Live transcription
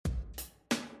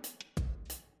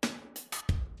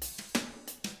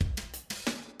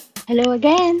Hello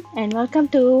again, and welcome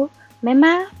to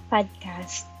Mema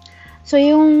Podcast. So,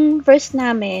 yung first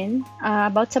namin,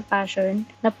 about sa passion,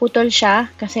 naputol siya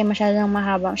kasi masyadong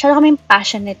mahaba. Masyado kaming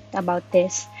passionate about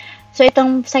this. So,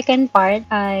 itong second part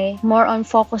ay more on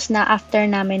focus na after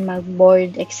namin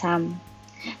mag-board exam.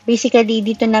 Basically,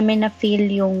 dito namin na-feel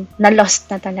yung na-lost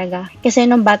na talaga. Kasi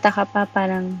nung bata ka pa,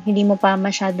 parang hindi mo pa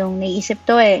masyadong naiisip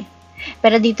to eh.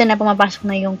 Pero dito na pumapasok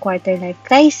na yung quarter life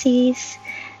crisis.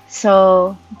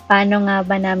 So, paano nga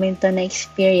ba namin to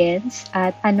na-experience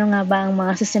at ano nga ba ang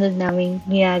mga susunod naming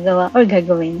ginagawa or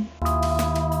gagawin?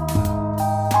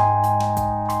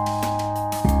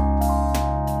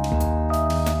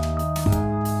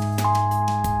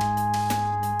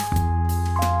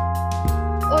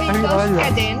 Uy, Ay, lost ka wala.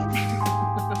 din?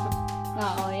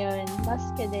 Oo, yun. Lost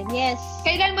ka din. Yes.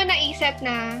 Kailan mo naisip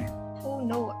na, oh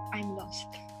no, I'm lost?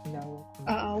 No.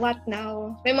 What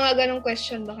now? May mga ganong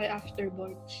question ba kayo after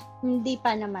boards? Hindi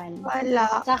pa naman.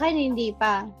 Wala. Sa akin, hindi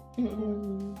pa.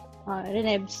 Mm-mm.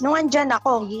 Renebs. Nung andyan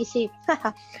ako. Nag-iisip.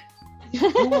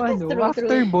 Yung ano, True, after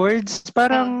true. boards,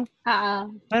 parang Oo.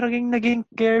 naging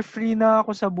carefree na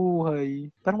ako sa buhay.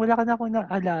 Parang wala ka na akong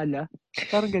naalala.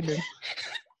 Parang ganun.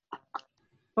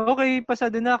 Okay,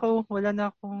 pasado na ako. Wala na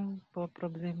akong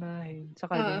problemahin.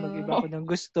 Sakaling mag-iba ako ng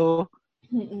gusto.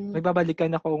 Mm-mm. May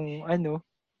babalikan akong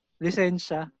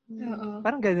lisensya. Oo.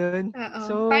 Parang ganun. Oo.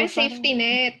 So, Parang safety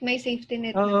net. May safety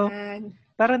net Oo. naman.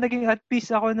 Parang naging at peace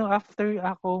ako nung after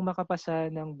ako makapasa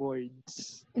ng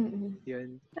boards. Mm-mm.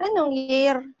 Yun. Anong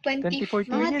year? 2014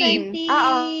 Mga yun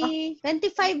eh.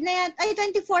 25 na yan. Ay,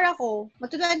 24 ako.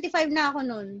 Magto-25 na ako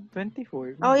nun.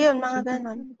 24? Oh, yun, mga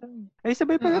ganon. Ay,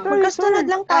 sabay pala Oo. tayo. Magkasunod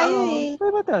lang tayo Oo. eh.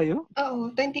 Sabay ba tayo? Oo,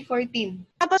 2014.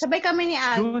 Tapos, Sabay kami ni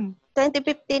Ag. June.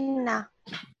 2015 na.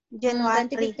 January.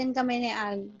 2015 kami ni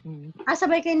Ag. Hmm.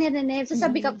 Sabay kayo ni Rene. So,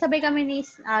 sabay kami ni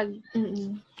Ag.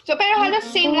 Mm-mm. So, pero halos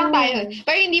same lang tayo.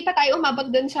 Pero hindi pa tayo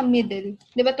umabot dun sa middle.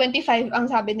 Di ba 25 ang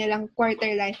sabi nilang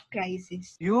quarter life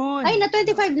crisis? Yun. Ay, na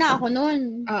 25 na ako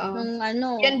nun. Oo.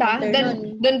 Nung Yan ba? quarter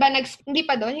nun. Doon ba hindi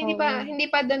pa doon? Oo. Hindi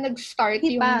pa doon nag-start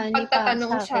Hindi yung pa, hindi pa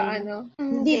pagtatanong sa sa akin. ano.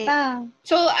 Hindi pa.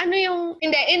 So ano yung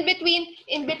hindi in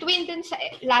between din sa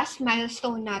last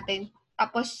milestone natin.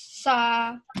 Tapos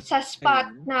sa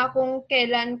spot na kung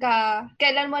kailan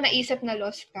mo naisip na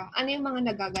lost ka. Ano yung mga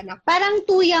nagaganap? Parang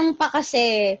tuyang pa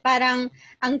kasi. Parang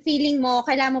ang feeling mo,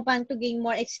 kailangan mo pang to gain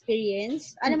more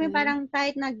experience. Alam mo, Mhm. parang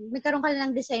kahit nagkaroon ka na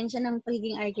ng lisensya ng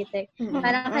pagiging architect, Mhm.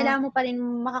 parang kailangan mo pa rin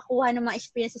makakuha ng mga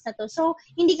experiences na to. So,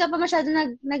 hindi ka pa masyado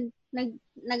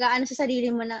nag-aano sa sarili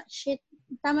mo na, shit,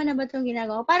 tama na ba itong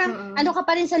ginagawa? Parang, ano ka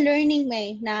pa rin sa learning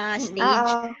na stage.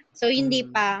 Oo. So, hindi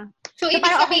pa. So, So, ibig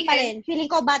parang okay pa sabihin, rin. Feeling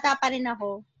ko, bata pa rin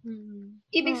ako.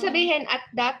 at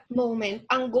that moment,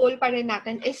 ang goal pa rin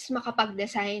natin is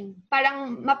makapag-design.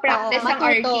 Parang ma-practice ang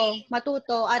RT.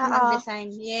 Matuto at Oo. mag-design.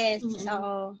 Yes, Mhm.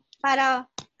 oo. Para,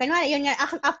 kanwari, yun nga,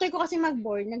 after ko kasi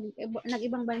mag-board,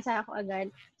 nag-ibang bansa ako agad.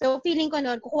 So, feeling ko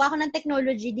noon, kukuha ko ng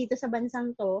technology dito sa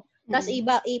bansang to, tapos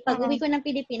pag-uwi ko ng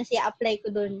Pilipinas, i-apply ko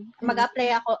doon.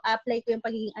 Apply ko yung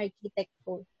pagiging architect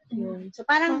ko. Yun. So,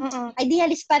 parang,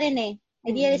 idealist pa rin eh.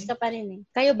 Idealist ka pa rin eh.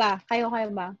 Kayo ba? Kayo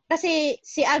ba? Kasi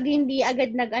si Ag hindi agad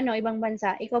ibang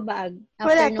bansa. Ikaw ba, Ag?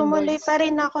 Wala, nung tumuloy boards? pa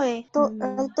rin ako eh.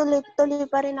 Tuloy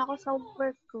pa rin ako sa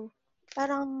work ko.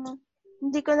 Parang,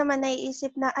 hindi ko naman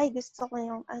naiisip na, ay, gusto ko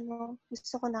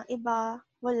ng iba.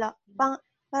 Wala.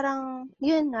 Parang,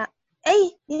 yun nga.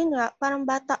 Parang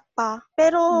bata pa.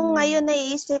 Pero ngayon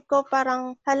naiisip ko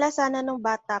parang, hala sana nung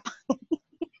bata pa.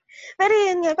 Pero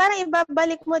yun nga, parang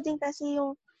ibabalik mo din kasi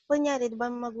yung, kunyari, di ba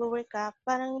mag-work ka,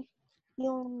 parang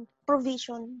yung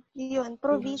provision,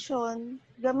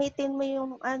 gamitin mo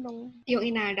yung Yung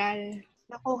inaral.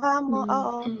 nakuha mo,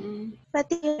 oo. Mm-mm.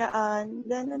 Pati yan,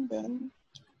 ganun din.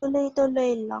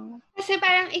 Tuloy-tuloy lang. Kasi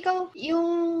parang ikaw, yung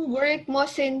work mo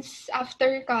since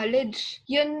after college,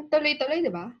 yun tuloy-tuloy,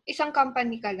 di ba? Isang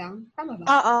company ka lang. Tama ba?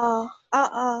 Oo.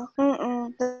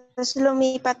 Tapos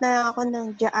lumipat na lang ako ng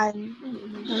dyan.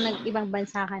 Nung nag-ibang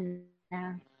bansa ka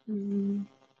na.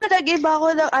 Nag-iba ako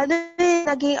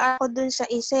naging ako dun sa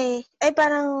isa eh. Ay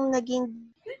parang naging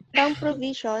pang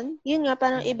provision. Yun nga,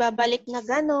 parang ibabalik na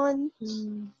ganon.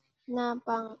 Na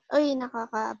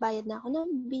nakakabayad na ako ng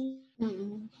bill.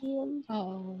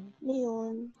 Oo.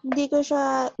 Yun. Hindi ko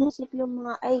siya nasip yung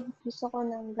mga, gusto ko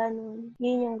ng ganon.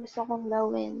 Yun yung gusto kong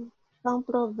gawin. Pang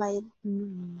provide.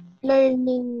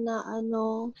 Learning na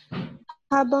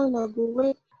habang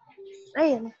nag-work.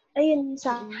 Ayun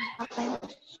sa akin.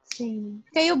 Same.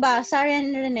 Kayo ba, Sarah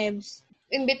and Renebs?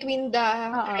 In between the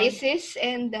crisis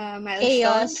and the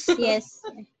Chaos, milestone. yes.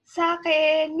 Sa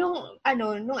akin, nung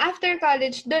after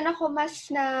college, doon ako mas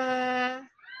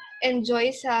enjoy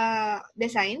sa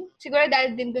design. Siguro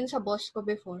dahil din dun sa boss ko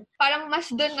before. Parang mas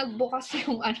dun nagbukas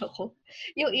yung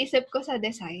yung isip ko sa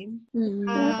design.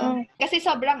 Kasi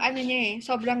sobrang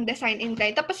sobrang design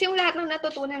inclined. Tapos yung lahat ng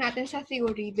natutunan natin sa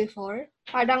theory before,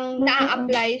 parang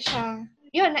na-apply siya.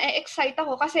 Yun, na-excite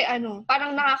ako kasi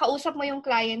parang nakakausap mo yung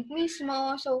client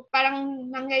mismo. So, parang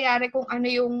nangyayari kung ano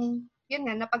yung yun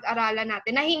nga, napag-aralan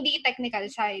natin na hindi technical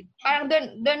side. Parang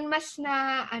doon mas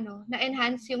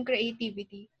na-enhance yung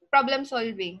creativity, problem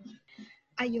solving.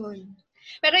 Ayun.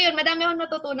 Pero yun, madami akong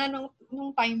natutunan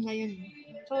nung time na yun.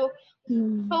 So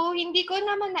hindi ko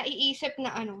naman naiisip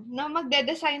na na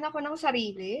magde-design ako ng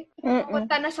sarili.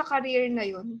 Punta na sa career na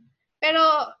yun. Pero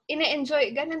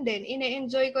ganun din.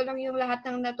 Ine-enjoy ko lang yung lahat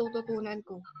ng natututunan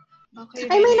ko. Okay.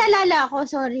 Ay, may naalala ako,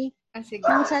 sorry. Sige.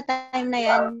 Nung sa time na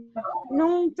yan,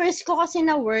 nung first ko kasi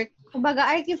na work, kumbaga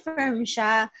archi firm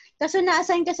siya. Kaso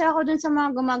na-assign kasi ako dun sa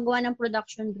mga gumagawa ng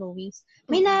production drawings.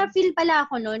 May na-feel pala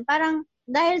ako nun, parang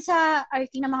dahil sa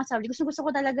archi na mga subject, gusto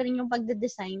ko talaga rin yung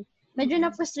pagde-design. Medyo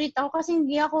na-frustrate ako kasi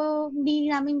hindi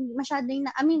namin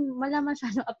masyadong, wala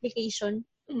masyadong application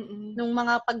nung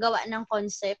mga paggawa ng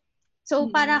concept. So,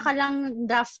 para ka lang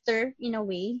drafter in a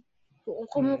way.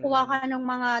 Kumukuha ka ng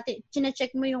mga,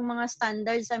 chine-check mo yung mga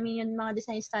standards, yung mga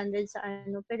design standards sa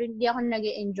pero hindi ako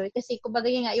nag-enjoy kasi kumbaga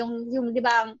yung di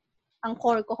ba ang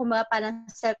core ko, kumbaga parang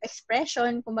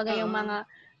self-expression, kumbaga yung mga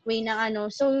way ng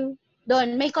so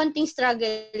doon may konting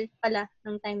struggle pala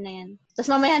nung time na yan. Tapos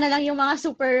mamaya na lang yung mga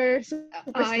super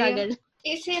struggle.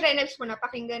 Si Reneps muna,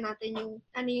 pakinggan natin yung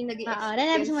yung naging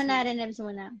experience. Reneps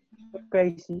muna.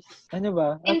 Crisis. Ano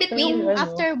ba? In between.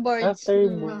 After boards.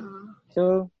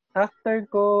 So, after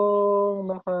ko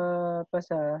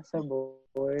makapasa sa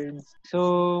boards,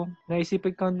 so,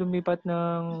 naisipan kong lumipat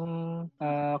ng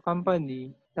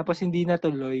company, tapos hindi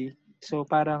natuloy. So,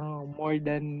 parang more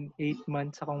than 8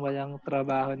 months akong walang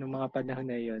trabaho ng mga panahon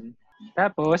na yun.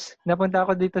 Tapos, napunta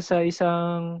ako dito sa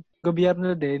isang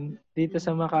gobyerno din, dito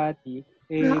sa Makati.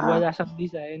 Wala siyang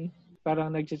design.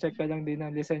 Parang nag-check ka lang din ng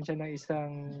lisensya ng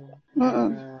isang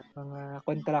mga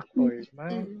contractor.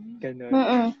 Ganun.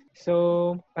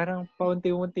 So, parang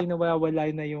paunti-unti nawawala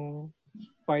na yung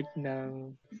part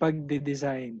ng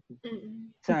pagde-design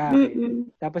sa akin.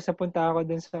 Tapos napunta ako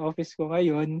dun sa office ko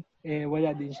ngayon, wala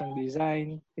din siyang design,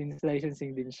 since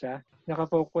licensing din siya.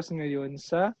 Nakafocus ngayon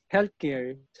sa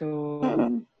healthcare. So,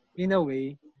 in a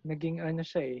way, naging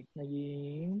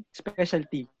naging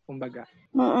specialty, kumbaga.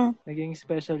 Naging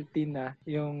specialty na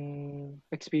yung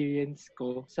experience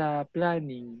ko sa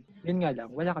planning. Yun nga lang,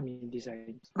 wala kaming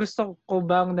design. Gusto ko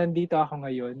bang nandito ako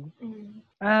ngayon?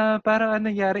 Parang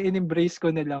nangyari, in-embrace ko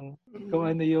na lang kung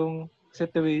ano yung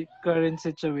current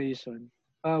situation.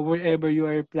 Wherever you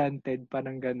are planted,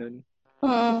 parang ganun.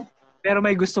 Pero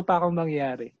may gusto pa akong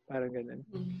mangyari, parang ganun.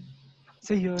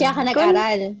 So yun. Kaya ka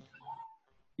nag-aral?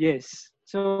 Yes.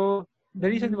 So, the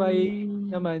reason why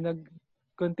naman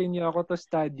nag-continue ako to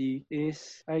study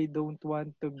is I don't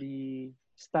want to be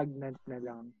stagnant na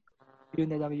lang. Yun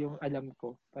na lang yung alam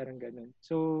ko. Parang ganun.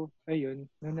 So,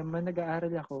 ayun. Nung naman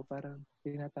nag-aaral ako, parang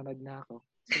tinatamad na ako.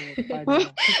 So, paano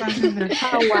na?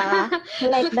 Hawa.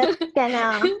 Like that ka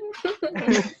na.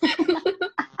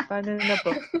 Paano na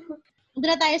po?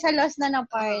 Doon na tayo sa lost na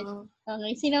part.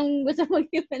 Okay. Sinong gusto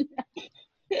mag-iwala?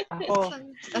 Ako.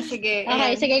 Sige.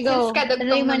 Okay, sige, go.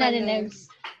 Tuloy mo na rin, Nebs.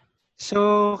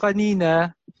 So,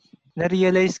 kanina,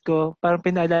 na-realize ko, parang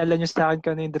pinaalala nyo sa akin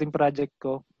kung ano yung dream project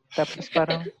ko. Tapos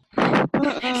parang...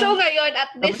 So, ngayon,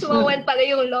 at this moment pala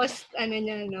yung lost,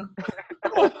 niya, no?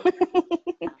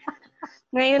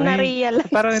 Ngayon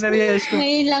na-realize. Parang na-realize ko.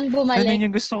 Ngayon lang bumalik.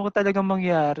 Ganun yung gusto ko talagang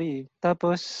mangyari.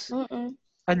 Tapos,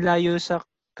 ang layo sa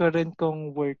current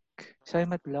kong work. So,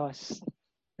 I'm at loss.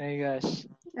 My gosh.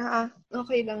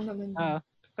 Okay lang naman.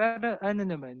 Pero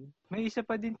naman, may isa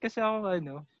pa din kasi ako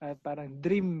parang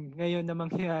dream ngayon na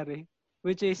mangyari,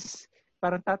 which is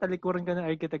parang tatalikuran ka ng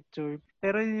architecture.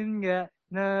 Pero yun nga,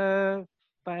 na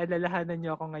paalalahanan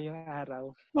niyo ako ngayong araw.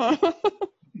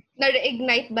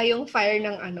 Na-reignite ba yung fire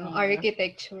ng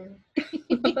architecture?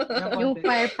 Yung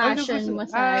fire passion mo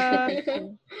sa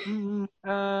architecture.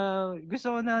 Gusto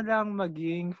ko na lang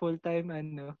maging full-time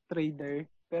trader.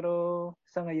 Pero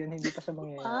sa ngayon, hindi pa siya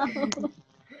mangyayari.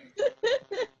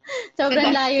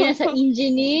 Sobrang layo na sa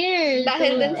engineer.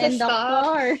 Dahil din sa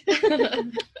doctor.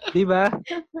 Di ba?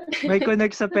 May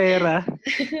connect sa pera.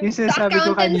 Yung sinasabi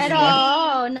ko kanina. Pero,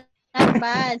 not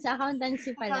bad. Sa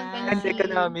accountancy pala. And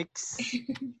economics.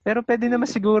 Pero pwede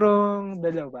naman sigurong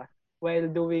dalawa.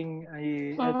 While doing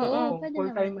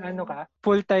full-time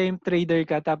full-time trader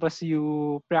ka, tapos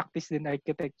you practice din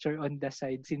architecture on the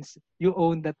side since you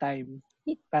own the time.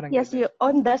 Parang yes, ganun. you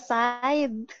on the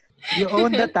side. You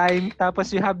own the time,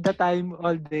 tapos you have the time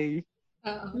all day.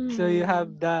 So you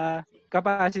have the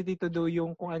capacity to do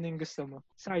yung kung ano yung gusto mo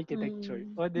sa architecture.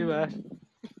 O, di ba?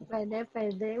 Pwede.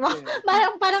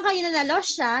 Yeah. Parang kayo na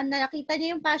na-lost siya, nakita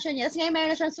niya yung passion niya, tapos ngayon meron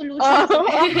na siyang solution.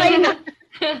 Okay na.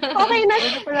 Okay na.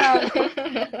 Okay na pala ako.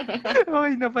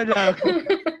 Okay na pala ako.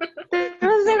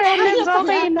 Pero si Renz,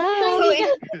 okay na.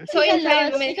 So in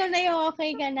 5 minutes, Ikaw na yung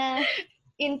okay ka na.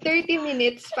 in 30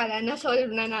 minutes pala,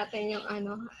 na-solve na natin yung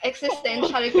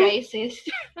existential crisis.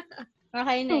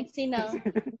 Okay, next. Sino?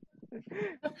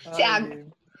 Si Ag.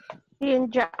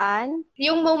 Yun dyan.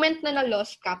 Yung moment na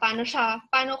na-lost ka, paano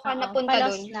ka napunta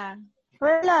Palos dun? na.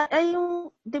 Wala. Ay,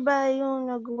 di ba yung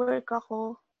nag-work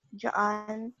ako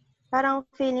dyan, parang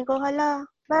feeling ko,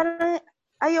 parang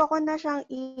ayoko na siyang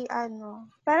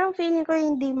parang feeling ko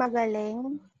hindi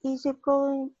magaling. Isip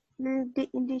ko,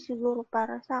 hindi siguro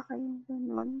para sa akin.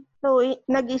 Ganun. So,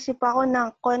 nag-isip ako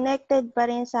na connected pa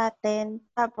rin sa atin.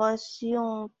 Tapos,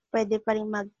 yung pwede pa rin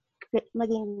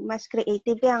maging mas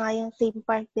creative. Kaya nga yung theme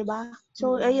park, di ba?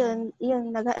 So, ayun,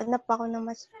 naghanap ako na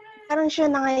parang siya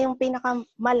na nga yung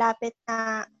pinakamalapit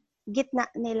na gitna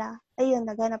nila. Ayun,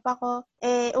 naghanap ako.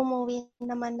 Umuwi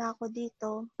naman na ako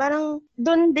dito. Parang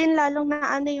doon din lalong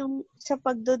na yung sa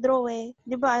pagdodraw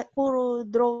Di ba? Puro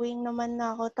drawing naman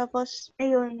na ako. Tapos,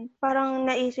 ayun, parang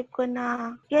naisip ko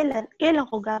na kailan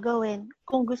ko gagawin.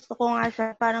 Kung gusto ko nga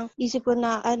siya, parang isip ko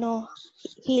na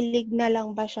hilig na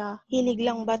lang ba siya? Hilig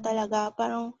lang ba talaga?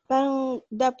 Parang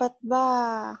dapat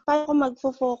ba, paano ko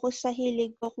magfo-focus sa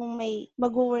hilig ko kung may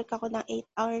mag-work ako ng 8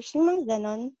 hours? Yung mga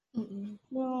ganon.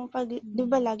 Yung di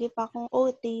ba lagi pa akong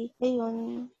OT,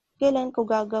 ayun, kailan ko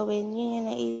gagawin? Yun yung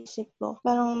naisip ko.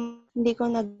 Parang hindi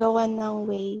ko nagawa ng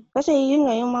way. Kasi yun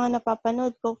nga, yung mga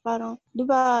napapanood ko, parang, di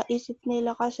ba, isip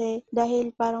nila kasi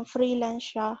dahil parang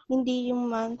freelance siya, hindi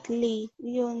yung monthly.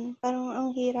 Yun, parang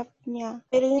ang hirap niya.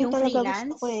 Pero yun Yung talaga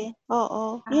freelance? gusto ko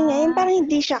Oo. Yun nga, yung parang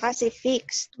hindi siya kasi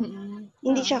fixed.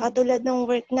 Hindi siya katulad ng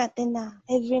work natin na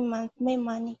every month may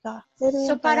money ka. Pero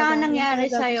So, parang yun nangyari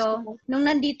talaga sa'yo, gusto ko. nung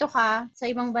nandito ka sa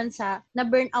ibang bansa,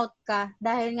 na-burnout ka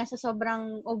dahil nga sa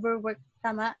sobrang overwork,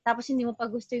 tama? Tapos hindi mo pa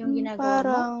gusto yung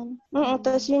ginagawa mo?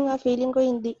 Tapos yun nga, feeling ko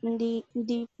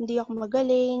hindi ako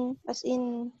magaling. As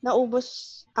in,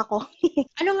 naubos ako.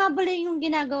 Ano nga ba yung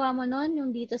ginagawa mo noon,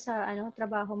 yung dito sa,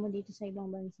 trabaho mo dito sa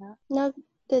ibang bansa?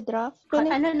 Nag-draft.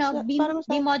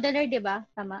 B-modeler, di ba?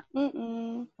 Tama?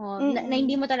 Na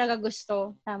hindi mo talaga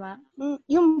gusto, tama?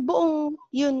 Yung buong,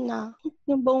 yung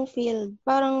buong field.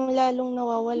 Parang lalong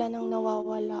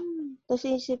nawawala. Tapos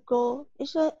isip ko,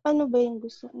 ano ba yung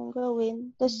gusto kong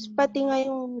gawin? Tapos pati nga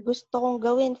yung gusto kong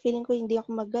gawin, feeling ko hindi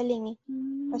ako magaling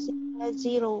Kasi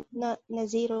zero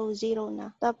na.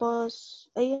 Tapos,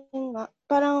 ayun nga,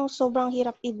 parang sobrang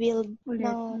hirap i-build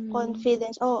ng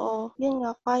confidence. Oo, yun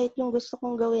nga, kahit yung gusto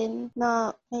kong gawin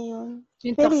na, ayun.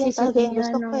 Yung Pero yun toxicity talaga yung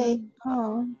gusto niya, ko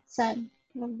Oo, sad.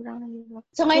 Sobrang hirap.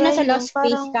 So, ngayon nasa Kaya lost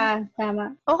phase ka,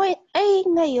 tama? Okay,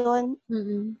 ngayon,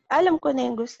 alam ko na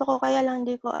yung gusto ko, kaya lang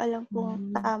hindi ko alam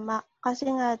kung tama. Kasi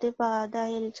nga, di ba,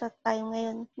 dahil sa time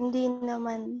ngayon, hindi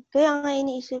naman, kaya nga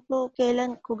iniisip ko,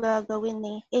 kailan ko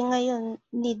gagawin ngayon,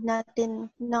 need natin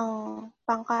ng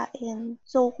pangkain.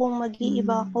 So, kung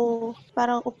mag-iiba ko,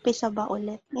 parang umpisa ba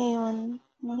ulit? Ngayon,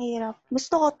 ang hirap.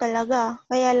 Gusto ko talaga,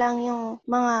 kaya lang yung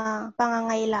mga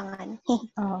pangangailangan.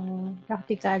 Oo,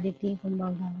 practicality,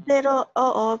 kumbaga. Pero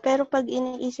pag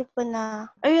iniisip ko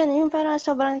na, ayun, yung parang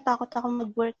sobrang takot ako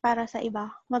mag-work para sa iba,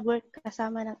 mag-work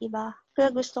kasama ng iba. Kaya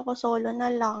gusto ko solo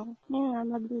na lang. Yun nga,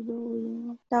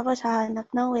 magduduin. Tapos hahanap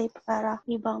ng way para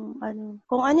ibang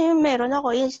Kung ano yung meron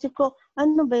ako, iisip ko,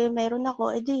 ano ba yung meron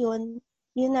ako, edi yun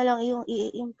na lang yung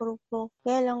i-improve ko.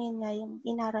 Kaya lang yun nga, yung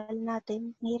inaral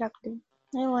natin, hirap din.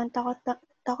 Ayun, takot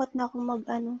na ako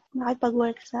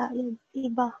makipag-work sa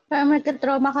iba. Parang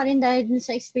magka-trauma ka rin dahil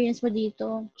sa experience mo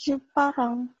dito.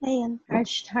 Parang, ayun.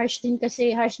 Harsh din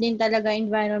talaga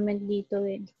environment dito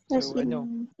So,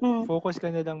 focus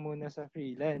ka na lang muna sa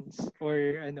freelance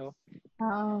or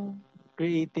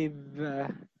creative na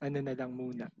lang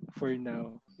muna for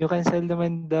now. You can sell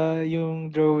naman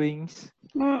yung drawings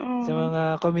sa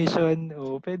mga commission.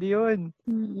 Pwede yun.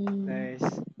 Nice.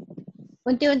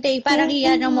 Unti-unti, parang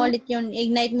ignite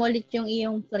mo ulit yung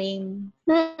iyong flame.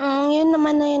 Yun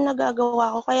naman na yung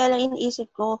nagagawa ko. Kaya lang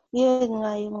iniisip ko, yun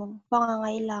nga yung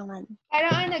pangangailangan.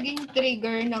 Parang ang naging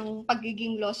trigger ng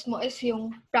pagiging lost mo is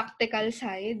yung practical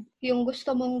side. Yung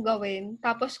gusto mong gawin.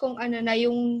 Tapos kung ano na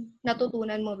yung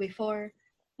natutunan mo before.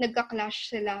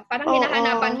 Nagka-clash sila. Parang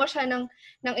hinahanapan mo siya ng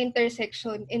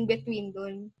intersection in between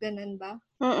dun. Ganun ba?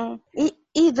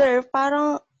 Either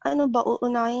parang ano ba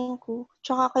uunahin ko?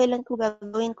 Tsaka kailan ko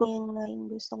gagawin ko yun nga yung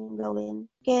gusto kong gawin.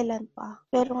 Kailan pa?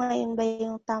 Pero ngayon ba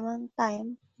yung tamang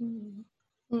time?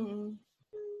 Mm.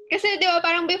 Kasi di ba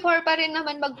parang before pa rin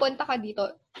naman magpunta ka dito,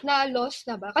 na lost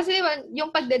na ba? Kasi di ba yung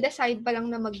pagde-decide pa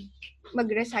lang na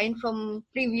mag-resign from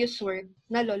previous work,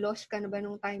 nalo-lost ka na ba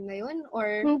nung time na yun?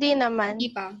 Or Hindi naman.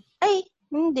 hindi pa? Ay,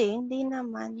 hindi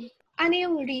naman. Ano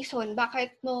yung reason?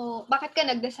 Bakit ka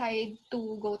nag-decide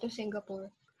to go to Singapore?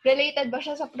 Related ba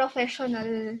siya sa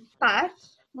professional path?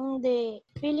 Hindi.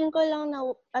 Feeling ko lang na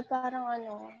parang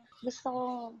gusto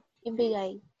kong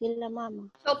ibigay kila mama.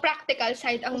 So, practical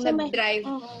side ang Kasi nag-drive.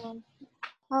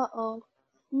 Oo.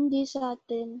 Hindi sa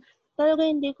atin. Talaga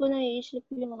hindi ko naiisip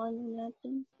yung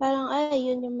natin. Parang,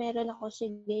 yun yung meron ako,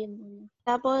 sige yun.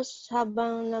 Tapos,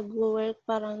 habang nag-work,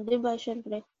 parang, di ba,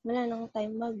 syempre, wala nang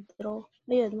time mag-draw.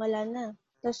 Ayun, wala na.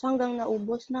 Tapos hanggang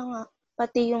naubos na nga.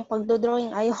 Pati yung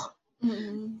pagdodrawing, ayoko.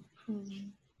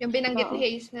 Yung binanggit ni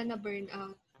Hayes na na-burn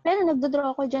out. Pero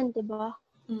nagdodraw ako dyan, di ba?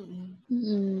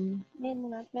 Mm-hmm. Yun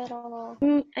nga, pero,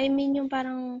 I mean, yung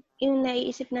parang, yung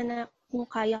naiisip na kung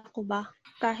kaya ko ba,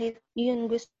 kahit yun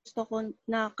gusto ko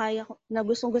na kaya ko, na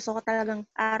gusto ko talagang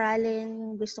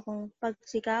aralin, gusto kong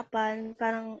pagsikapan,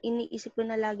 parang iniisip ko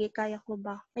na lagi, kaya ko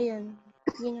ba? Ayun,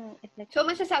 yun yung effect. So,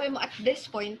 masasabi mo at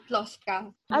this point, lost ka?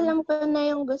 Alam ko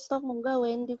na yung gusto kong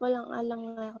gawin, hindi ko lang alam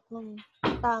nga kung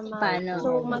tama. Paano?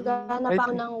 So, maghanap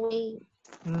ako ng way.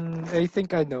 I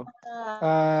think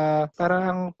parang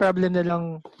ang problem na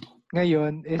lang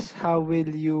ngayon is how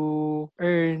will you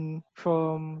earn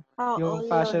from yung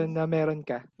passion na meron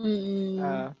ka.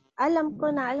 Alam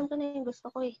ko na yung gusto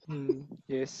ko eh.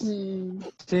 Yes.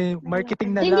 Kasi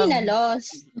marketing na lang. Hindi na loss.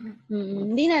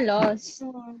 Hindi na loss.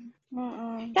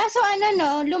 Kaso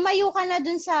lumayo ka na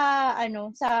dun sa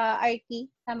sa RT,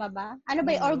 tama ba? Ano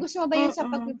ba or gusto mo ba yun sa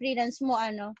pag-freelance mo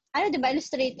Ano 'di ba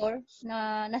illustrator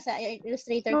na nasa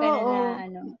illustrator ka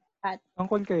na Pat? Ang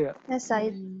cool kaya.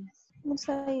 Aside.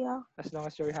 Masaya. As long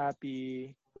as you're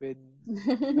happy with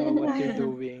what you're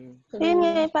doing. Yun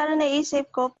nga, parang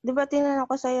naisip ko, di ba tinanong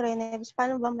ko sa'yo, Renebs,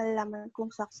 paano ba malalaman kung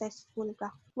successful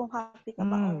ka? Kung happy ka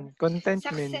ba?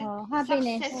 Contentment.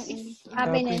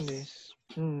 Happiness.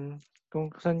 Kung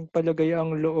saan palagay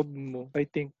ang loob mo, I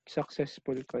think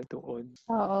successful ka doon.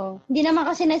 Oo. Hindi naman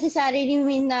kasi necessary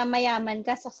mean na mayaman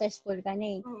ka, successful ka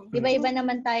na eh. Iba-iba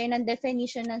naman tayo ng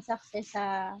definition ng success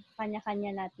sa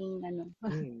kanya-kanya nating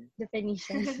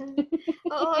definition.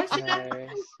 Oo,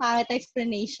 Pangit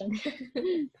explanation.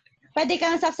 Pwede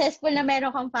kang successful na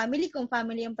meron kang family kung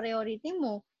family yung priority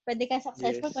mo. Pwede kang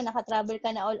successful kung nakatravel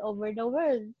ka na all over the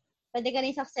world. Pwede ka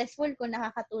rin successful kung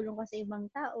nakakatulong ka sa ibang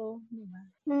tao. Diba?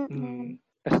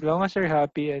 As long as you're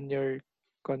happy and you're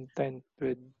content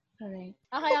with... Correct.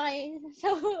 Okay.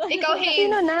 So, ikaw, Hayes.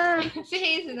 Sino na? Si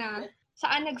Hayes na.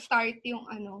 Saan nag-start yung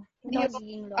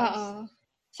Magiging loss.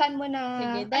 Saan mo na...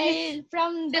 Sige, dahil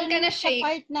from dun sa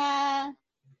part na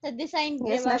sa design,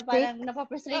 yes, diba, parang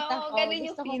napaprostrate ako.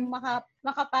 Gusto kong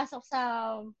makapasok sa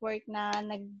work na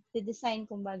nag-design,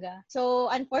 kumbaga. So,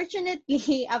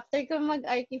 unfortunately, after ko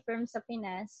mag-archi firm sa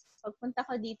Pinas, pagpunta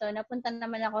ko dito, napunta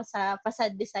naman ako sa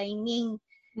facade designing.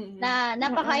 Na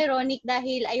napaka-ironic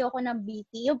dahil ayoko ng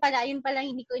BT. Yun pala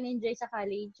hindi ko in-enjoy sa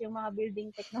college, yung mga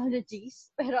building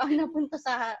technologies. Pero ang napunta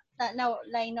sa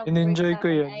line of work in-enjoy ko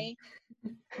yun. Ay,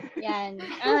 yan.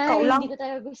 Hindi ko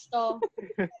talaga gusto.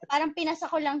 Parang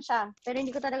pinasa ko lang siya, pero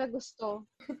hindi ko talaga gusto.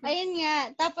 Ayun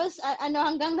nga. Tapos,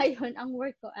 hanggang ngayon, ang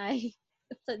work ko ay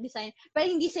sa design. Pero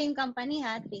hindi same company,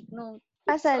 take note.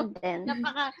 Asal din.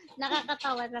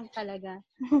 Nakakatawa lang talaga.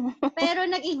 Pero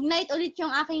nag-ignite ulit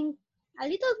yung aking a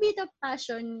little bit of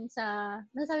passion sa,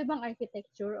 nasabi bang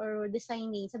architecture or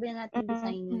designing, sabihin natin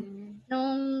designing.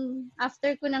 Nung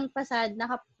after ko ng pasad,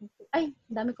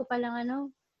 dami ko palang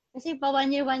kasi pa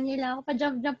one year lang ako,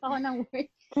 pa-jump ako ng work.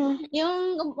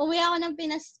 Yung umuwi ako ng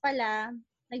Pinas pala,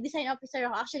 nag-design officer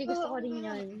ako. Actually, gusto ko rin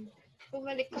yun.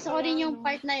 Gusto ko rin yung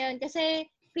part na yun kasi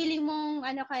feeling mong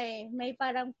may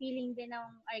parang feeling din ng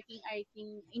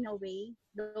arking in a way.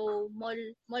 Though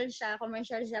mall siya,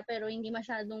 commercial siya, pero hindi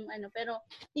masyadong pero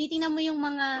titingnan mo yung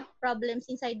mga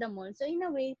problems inside the mall. So in a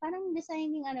way, parang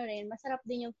designing rin, masarap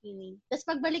din yung feeling. Tapos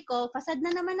pagbalik ko, fasad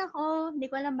na naman ako,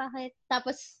 hindi ko alam bakit.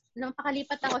 Tapos nung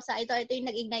pakalipat ako sa ito yung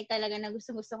nag-ignite talaga na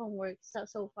gusto kong work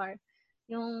so far.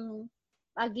 Yung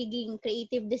pagiging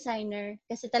creative designer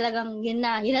kasi talagang yun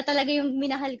na talaga yung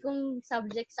minahal kong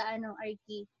subject sa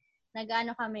archi.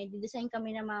 Kami, design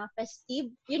kami ng mga festive.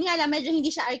 Yun nga lang, medyo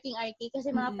hindi siya archi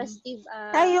kasi mga festive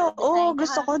design.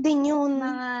 Gusto ko din yun.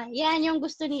 Yan yung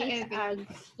gusto ni Isag.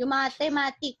 Yung mga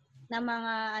thematic na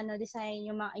mga design,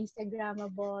 yung mga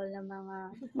Instagrammable na mga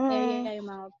Mm. area, yung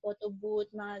mga photo booth,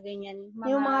 mga ganyan.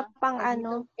 Yung mga pang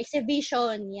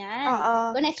exhibition, yan.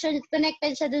 Oo.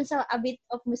 Connected siya dun sa a bit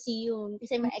of museum.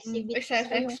 Kasi may exhibit.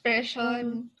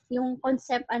 Self-expression. Yung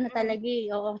concept, talaga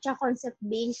oo. Tsaka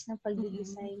concept-based ng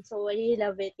pag-design. So, I really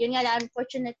love it. Yun nga lang,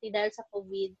 unfortunately, dahil sa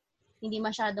COVID, hindi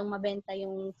masyadong mabenta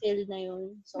yung field na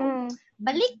yun. So,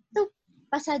 balik to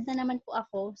pasad na naman po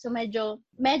ako. So, medyo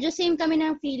same kami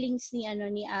ng feelings ni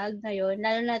Ag ngayon.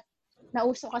 Lalo na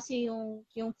nauso kasi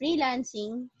yung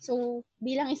freelancing. So,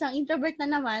 bilang isang introvert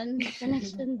na naman,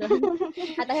 connection doon.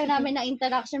 At ayaw namin na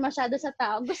interaction masyado sa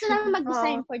tao. Gusto namin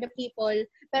mag-design for the people,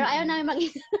 pero ayaw namin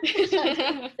mag-interaction.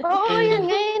 Oo, yun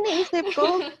nga yung naisip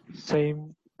ko.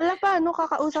 Same. Wala pa,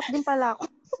 kakausap din pala ako.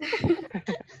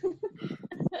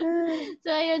 So,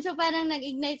 ayun. So, parang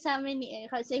nag-ignite sa amin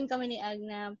same kami ni Ag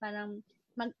na parang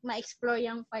ma-explore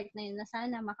yung part na yun na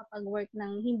sana makapag-work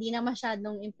ng hindi na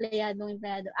masyadong empleyado.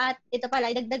 At ito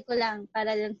pala, idagdag ko lang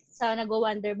para sa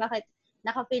nag-wonder bakit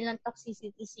naka-feel ng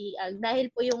toxicity si Ag. Dahil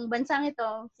po yung bansang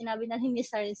ito, sinabi na ni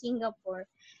Sir, Singapore,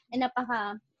 ay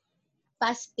napaka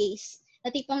fast-paced. Na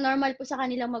tipong normal po sa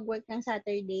kanila mag-work ng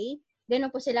Saturday.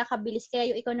 Ganun po sila kabilis.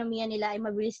 Kaya yung ekonomiya nila ay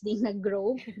mabilis din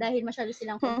nag-grow dahil masyado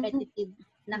silang competitive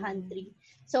na country.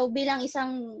 So, bilang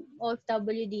isang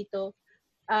OFW dito,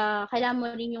 kailangan mo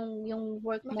rin yung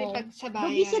work mo.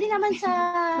 Busy rin naman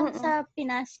sa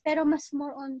Pinas, pero mas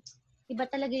more on, iba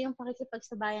talaga yung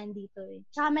pakikipagsabayan dito eh.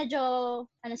 Tsaka medyo,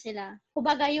 sila,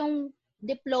 kumbaga yung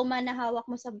diploma na hawak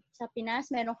mo sa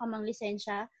Pinas, meron ka mang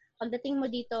lisensya, pagdating mo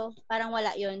dito, parang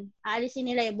wala yon. Aalisin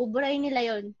nila yun, buburayin nila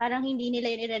yon. Parang hindi nila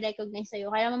yun i-recognize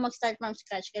sa'yo. Kailangan mo mag-start from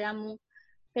scratch.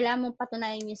 Kailangan mo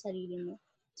patunayan yung sarili mo.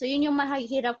 So, yun yung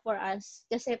mahirap for us.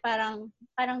 Kasi parang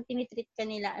tinitreat ka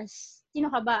nila as, sino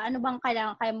ka ba? Ano bang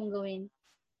kaya mong gawin?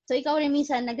 So, ikaw rin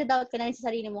minsan, nag-doubt ka na rin sa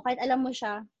sarili mo. Kahit alam mo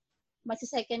siya,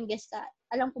 magsi-second guess ka.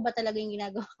 Alam ko ba talaga yung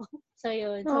ginagawa ko? So,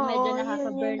 yun. So, medyo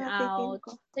nakaka-burn out.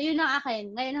 So, yun ang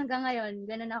akin. Ngayon hanggang ngayon,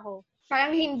 ganun ako.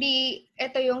 Parang hindi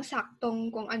ito yung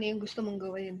saktong kung ano yung gusto mong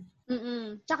gawin.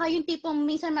 Tsaka yung tipong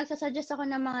minsan magsasuggest ako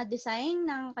ng mga design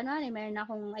ng meron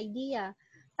akong idea.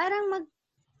 Parang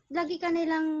lagi ka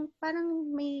nilang parang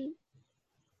may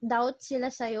doubt sila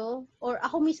sa'yo. Or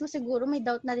ako mismo siguro may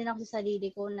doubt na din ako sa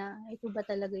sarili ko na ito ba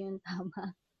talaga yung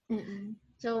tama.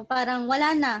 So parang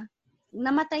wala na.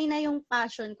 Namatay na yung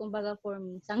passion kumbaga for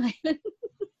me sa ngayon.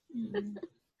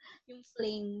 Yung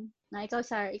flame. Na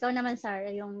ikaw naman, Sar,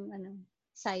 yung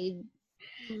side.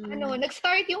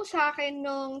 Nag-start yung sa akin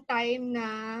nung time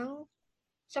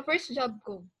sa first job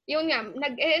ko. Yun nga,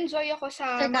 nag-enjoy ako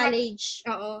sa college.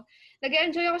 Oo.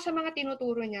 Nag-enjoy ako sa mga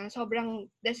tinuturo niya.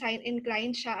 Sobrang design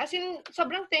inclined siya. As in,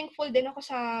 sobrang thankful din ako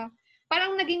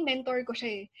parang naging mentor ko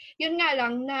siya eh. Yun nga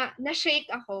lang, na-shake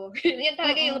ako. Yan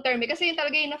talaga yung term eh. Kasi yun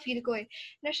talaga yung na-feel ko eh.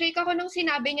 Na-shake ako nung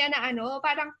sinabi niya na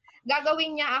parang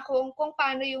gagawin niya ako kung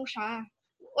paano yung siya.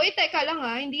 Uy, teka lang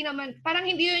hindi naman, parang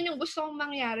hindi yun yung gusto kong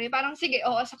mangyari. Parang sige,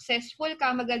 successful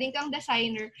ka, magaling kang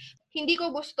designer. Hindi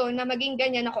ko gusto na maging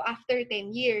ganyan ako after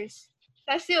 10 years.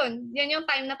 Tapos yan yung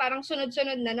time na parang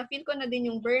sunod-sunod na-feel ko na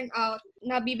din yung burnout,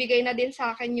 nabibigay na din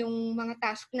sa akin yung mga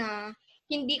task na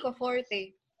hindi ko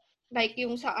forte. Like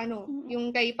yung sa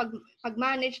yung kay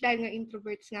pag-manage dahil nga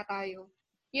introverts nga tayo.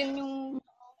 Yun yung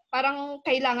parang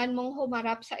kailangan mong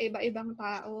humarap sa iba-ibang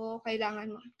tao,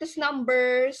 kailangan mo. Tapos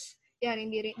numbers,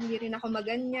 hindi rin ako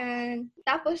maganyan.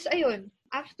 Tapos, ayun,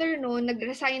 after noon,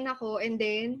 nag-resign ako and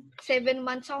then, 7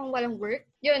 months akong walang work.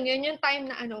 Yun yung time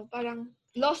na parang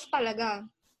lost talaga.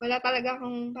 Wala talaga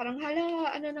akong parang,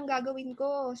 ano nang gagawin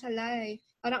ko sa life.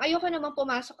 Parang ayoko naman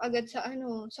pumasok agad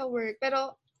sa work.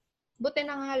 Pero, buti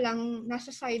na nga lang, nasa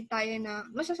side tayo na,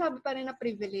 masasabi pa rin na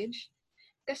privilege.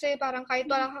 Kasi parang kahit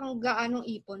wala kang gaanong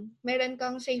ipon, meron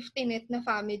kang safety net na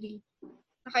family.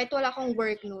 Na kahit wala akong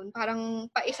work noon, parang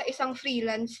pa-isa-isang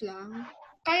freelance lang,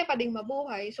 kaya pa ding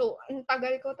mabuhay. So, ang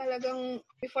tagal ko talagang,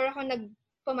 before ako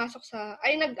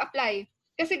nag-apply.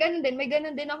 Kasi may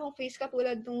ganun din akong face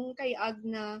katulad nung kay Ag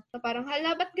na parang,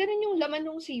 ba't ganun yung laman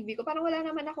ng CV ko? Parang wala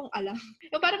naman akong alam.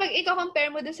 Yung parang pag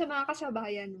ikaw-compare mo dun sa mga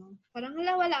kasabayan mo, parang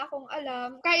wala akong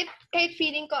alam. Kahit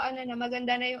feeling ko, na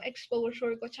maganda na yung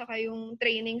exposure ko tsaka yung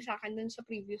training sa akin dun sa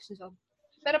previous job.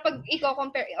 Pero pag ikaw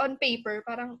compare on paper,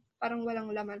 parang walang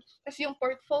laman. Tapos yung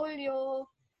portfolio,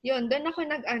 yun, doon ako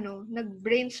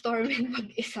nag-brainstorming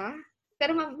mag-isa.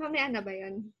 Pero mamaya na ba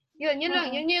yun? Yun lang.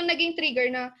 Yun yung naging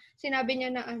trigger na sinabi niya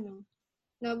na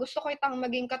na gusto ko itang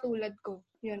maging katulad ko.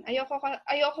 Yun.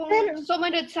 Ayokong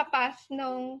sumunod sa path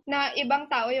na ibang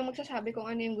tao yung magsasabi kung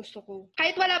ano yung gusto ko.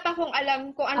 Kahit wala pa akong alam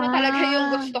kung ano talaga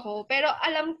yung gusto ko. Pero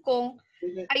alam kong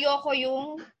ayoko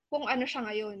yung kung ano siya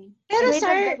ngayon. Pero May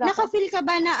sir, dagdag ako. naka-feel ka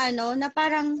ba na na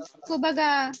parang,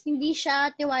 kumbaga, hindi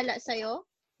siya tiwala sa'yo?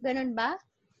 Ganun ba?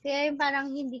 Kaya yung parang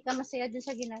hindi ka masaya dun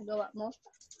sa ginagawa mo?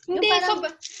 Hindi, parang-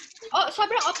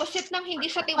 sobrang opposite ng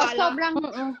hindi siya O tiwala. sobrang,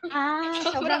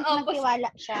 Sobrang sobrang opposite. nagtiwala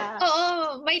siya. Oo,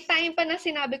 may time pa na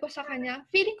sinabi ko sa kanya,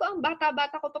 feeling ko ang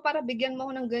bata-bata ko pa para bigyan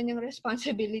mo ako ng ganyang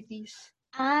responsibilities.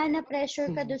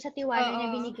 Na-pressure ka dun sa tiwala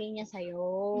niya Oo. binigay niya sa'yo.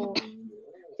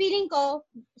 Feeling ko,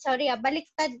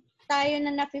 baliktad tayo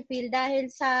na nafe-feel dahil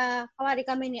sa kawari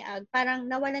kami ni Ag, parang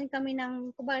nawalan kami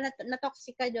ng, kumbaga,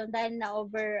 na-toxic ka doon dahil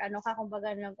na-over,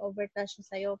 kumbaga, nag-overtouch siya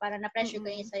sa'yo, parang na-pressure ka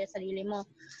niya sa'yo, sarili mo.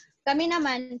 Kami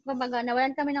naman, kumbaga,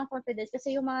 nawalan kami ng confidence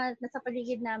kasi yung mga nasa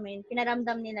paligid namin,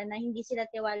 pinaramdam nila na hindi sila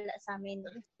tiwala sa amin.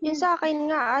 Yung sa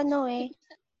akin nga,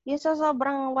 yung sa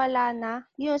sobrang wala na,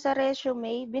 yung sa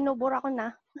resume, binubura ko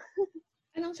na.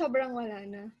 Anong sobrang wala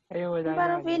na? Ay, wala Yung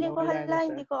parang na. feeling ko, wala na siya.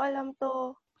 hindi ko alam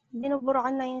to. Binubura ko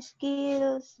na yung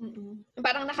skills.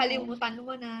 Parang nakalimutan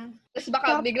mo na. Tapos baka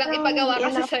Sobrang biglang ipagawa hindi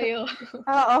kasi enough. sa'yo.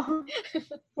 Oo.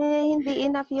 Hindi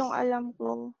enough yung alam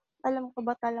ko. Alam ko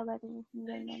ba talaga rin?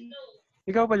 Ganun.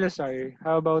 Ikaw pala, Sar.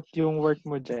 How about yung work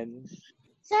mo dyan?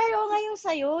 Sir, ngayon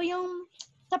sa'yo, yung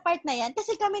sa part na yan,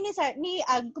 kasi kami ni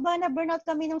Ag, kumbaga na-burnout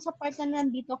kami nung sa part na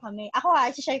nandito kami. Ako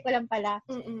i-share ko lang pala.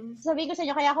 Sabi ko sa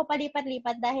inyo, kaya ako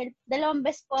palipat-lipat dahil 2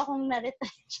 beses po akong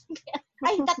na-retrench.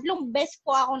 Ay, 3 beses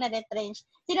po ako na-retrench.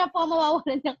 Sino po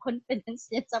mawawalan ng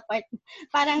confidence yan sa part?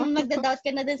 Parang magda-doubt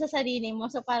ka na din sa sarili mo.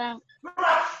 So parang,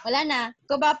 wala na.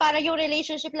 Kuba parang yung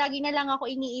relationship, lagi na lang ako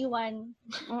iniiwan.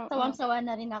 Sawang-sawa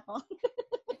na rin ako.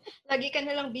 Lagi ka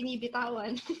nalang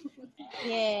binibitawan.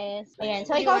 Yes. Ayan.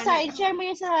 So, ikaw, share mo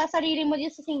yung sa sarili mo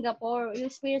dito sa Singapore. Yung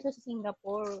experience mo sa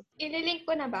Singapore. Ililink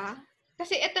ko na ba?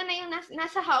 Kasi ito na yung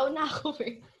nasa how na ako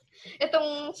eh.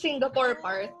 Itong Singapore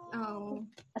part.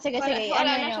 Sige.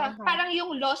 Wala na siya. Parang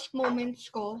yung lost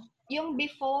moments ko, yung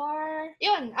before,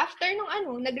 after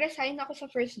nung nag-resign ako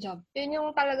sa first job. Yun yung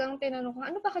talagang tinanong ko,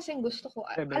 ano ba kasing gusto ko?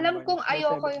 Alam kong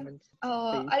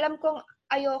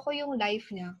ayoko yung life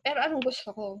niya. Pero anong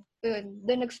gusto ko? Yun,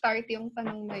 doon nag-start yung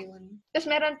tanong na yun. Tapos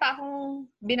meron pa akong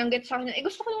binanggit sa kanya,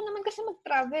 gusto ko lang naman kasi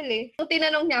mag-travel eh. Nung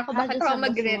tinanong niya ako, bakit ako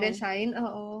magre-resign?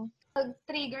 Oo.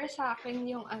 Nag-trigger sa akin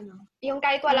yung yung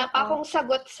kahit wala pa akong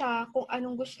sagot sa kung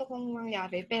anong gusto kong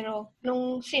mangyari. Pero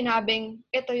nung sinabing,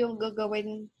 ito yung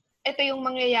gagawin, ito yung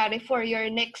mangyayari for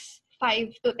your next 5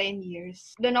 to 10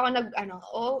 years. Doon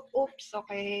ako oops,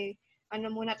 okay.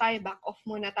 Muna tayo, back off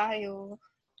muna tayo.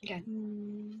 Yan.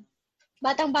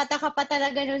 Batang-bata ka pa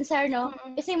talaga nun, sir, no?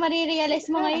 Kasi marirealize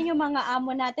mo ngayon yung mga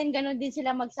amo natin, ganun din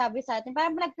sila magsabi sa atin.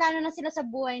 Parang nagplano na sila sa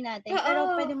buhay natin.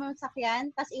 Pero pwede mo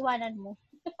sakyan, tas iwanan mo.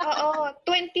 Oo,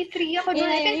 23 ako doon.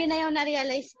 Yun na yung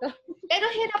na-realize ko. Pero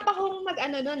hirap akong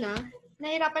doon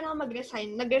Nahirapan ako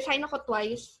mag-resign. Nag-resign ako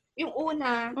twice. Yung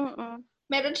una,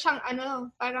 meron siyang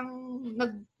parang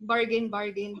nag-bargain pa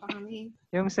kami.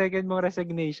 Yung second mong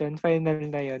resignation, final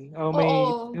na yun? O may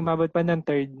umabot pa ng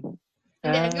third?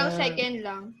 Hindi, hanggang second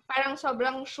lang. Parang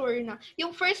sobrang sure na.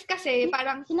 Yung first kasi,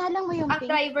 parang sinalang mo yung ang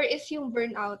driver is yung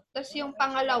burnout. Tapos yung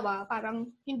pangalawa, parang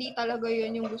hindi talaga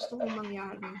yun yung gusto kong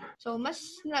mangyari. So,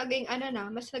 mas naging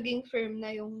firm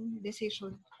na yung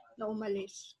decision na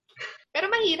umalis. Pero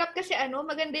mahirap kasi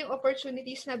maganda yung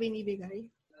opportunities na binibigay.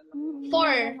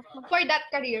 For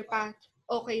that career path,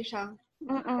 okay siya.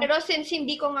 Pero since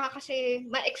hindi ko nga kasi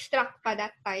ma-extract pa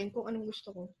that time kung anong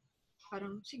gusto ko,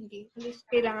 parang, sige, at least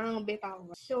kailangan ng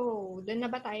bitawan. So, doon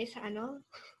na ba tayo sa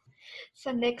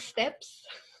sa next steps?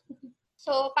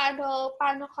 So, paano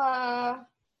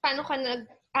ka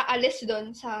nag-aalis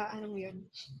doon sa yun?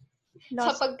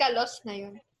 Sa pagka-lost na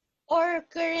yun? Or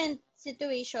current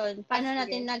situation, paano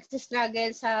natin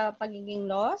nag-struggle sa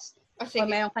pagiging lost? O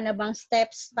meron ka na bang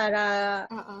steps para...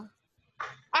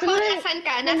 Ako, nasan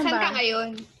ka? Nasan ka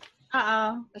ngayon?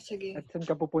 Sige. At saan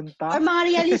ka pupunta? Or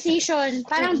mga realization.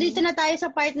 Parang dito na tayo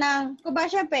sa part ng,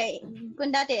 syempre,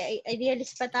 kung dati,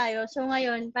 idealist pa tayo. So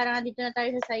ngayon, parang dito na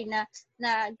tayo sa side na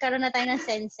nagkaroon na tayo ng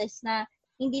senses na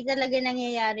hindi talaga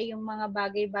nangyayari yung mga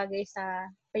bagay-bagay sa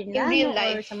pinlano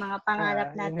or sa mga pangarap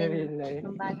natin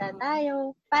nung bata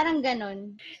tayo. Parang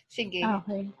ganun. Sige.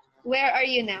 Okay. Where are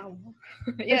you now?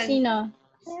 Sino?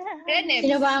 Renebs.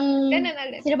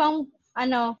 Sino bang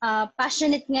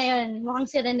passionate ngayon? Mukhang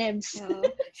si Renebs.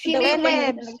 Sino yung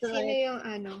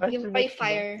yung by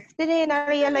fire? Sino yung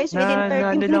na-realize within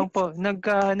 30 minutes?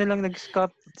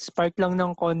 Nag-spark lang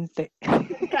ng konti.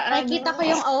 Nakikita ko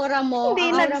yung aura mo.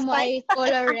 Ang aura mo ay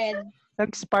color red.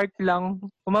 Nag-spark lang.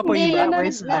 Umapoy ba?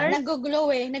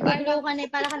 Nag-glow eh. Nag-glow ka na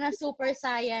para ka na super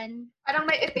saiyan. Parang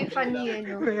may epiphany eh,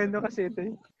 no? May kasi ito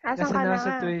eh. Asan Nasa ka na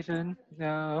situation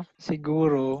na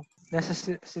siguro nasa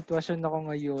sitwasyon ako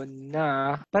ngayon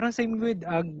na parang same with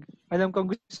Ag. Alam ko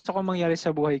gusto ko mangyari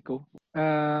sa buhay ko.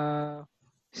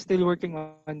 Still working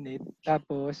on it.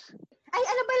 Tapos, Ay,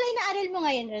 ano ba lang inaaral mo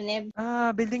ngayon, Reneb?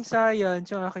 building science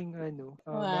yung aking master.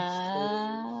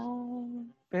 Wow.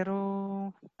 Pero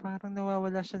parang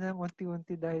nawawala siya ng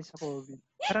unti-unti dahil sa COVID.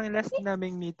 Parang last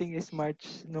naming meeting is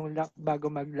March nung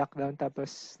bago mag-lockdown,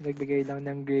 tapos nagbigay lang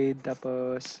ng grade,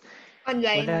 tapos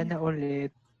Online. wala na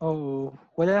ulit. Oo.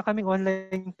 Wala na kaming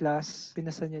online class.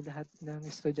 Pinasa niya lahat ng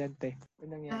estudyante.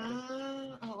 Ano nangyari?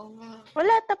 Oo nga.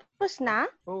 Wala, tapos na?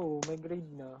 Oo, may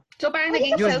grade na. So, parang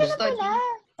naging Yun. self-study.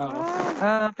 Oo.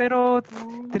 Pero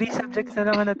 3 subjects na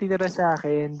lang ang natitira sa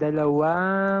akin. 2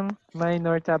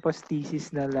 minor tapos thesis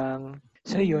na lang.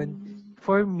 So yun,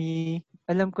 for me,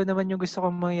 alam ko naman yung gusto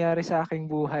kong mangyari sa aking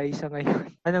buhay sa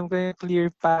ngayon. Alam ko yung clear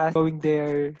path, going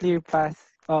there, clear path.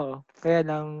 Oo. Kaya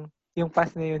lang, yung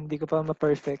path na yun, hindi ko pa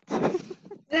ma-perfect.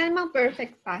 Wala namang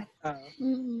perfect path.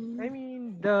 I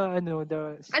mean,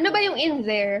 Ano ba yung in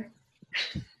there?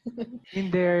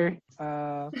 in their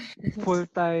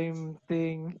full-time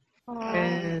thing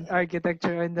and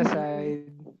architecture on the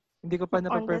side. Hindi ko pa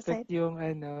na-perfect yung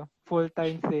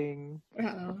full-time thing.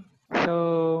 Oo. So,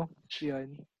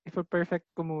 yun. If-perfect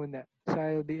ko muna. So,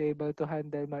 I'll be able to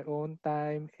handle my own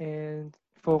time and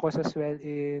focus as well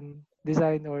in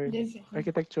design or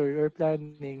architecture or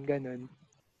planning, ganun.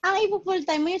 Ang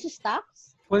ipo-full-time mo yung sa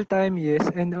stocks? Full-time, yes.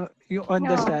 And yung on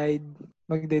the side,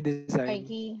 magde-design.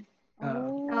 Arky.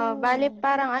 Bale,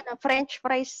 parang French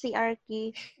fries si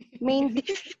Arky. Main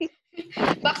dish.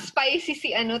 Back spicy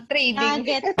si trading.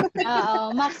 Nugget.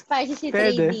 Oo, max spicy si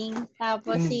Pwede. trading.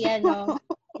 Tapos si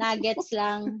nuggets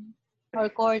lang. Or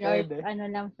corn Pwede. or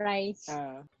lang fries.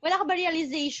 Wala ka ba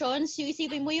realizations? Yung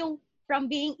isipin mo yung from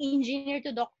being engineer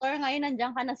to doctor, ngayon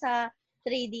nandiyan ka na sa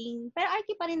trading. Pero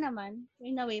IT pa rin naman.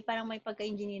 In a way, parang may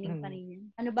pagka-engineering pa rin yan.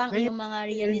 Ano ba ang iyong mga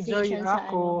realizations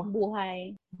sa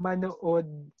buhay?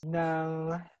 Manood ng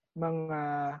mga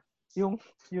yung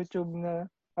YouTube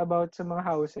na about sa mga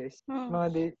houses.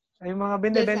 Yung mga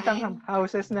binebentang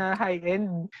houses na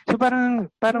high-end. So parang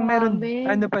meron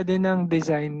pa din ng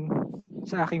design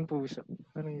sa aking puso.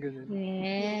 Parang ganoon.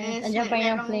 Yes. Andiyan pa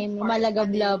yung flame.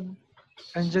 Lumalagablab.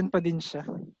 Andyan pa din siya.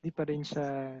 Di pa rin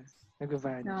siya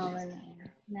nag-vanish. No, wala.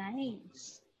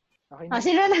 Nice. Okay na.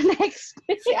 Sino na next?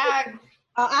 Si Ag.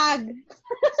 Ag.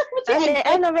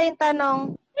 Ano ba yung tanong?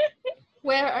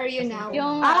 Where are you now?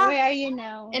 Where are you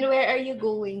now? And where are you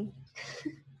going?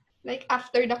 Like,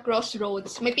 after the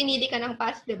crossroads. May pinili ka ng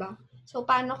path, di ba? So,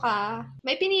 paano ka?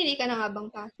 May pinili ka na nga bang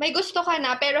path? May gusto ka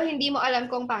na, pero hindi mo alam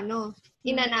kung paano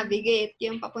ina-navigate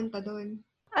yung papunta doon.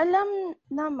 Alam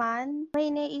naman, may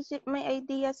naisip, may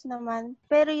ideas naman.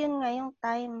 Pero yun nga yung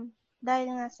time.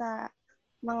 Dahil nga sa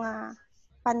mga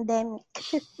pandemic.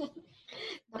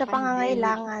 Sa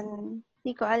pangangailangan.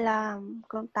 Hindi ko alam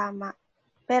kung tama.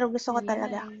 Pero gusto ko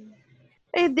talaga.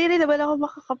 Di rin naman ako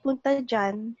makakapunta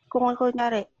dyan. Kung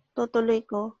kunyari, tutuloy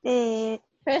ko.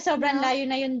 Pero sobrang layo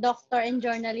na yung doctor and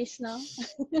journalist, no?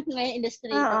 Ngayon,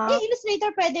 illustrator. Illustrator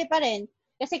pwede pa rin.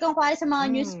 Kasi kung kuwari sa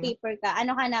mga newspaper ka,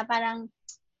 ano ka na, parang,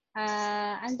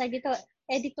 ang tag dito,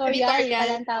 editorial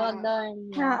palang tawag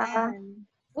doon.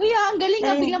 Uy, ang galing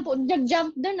nga, biglang po,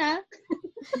 nag-jump doon,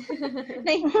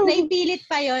 Naipilit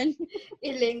pa yon.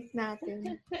 I-link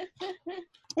natin.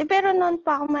 Pero noon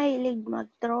pa ako mahilig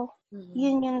mag-draw.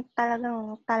 Yun yung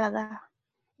talaga.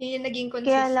 Yun yung naging consistent.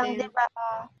 Kaya lang, di ba,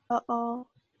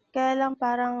 kaya lang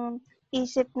parang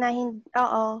isip na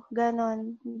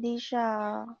ganon. Hindi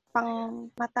siya pang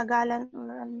matagalan.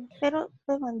 Pero,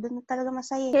 doon talaga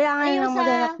masaya. Kailangan lang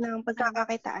maghanap ng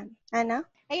pagkakakitaan. Ano?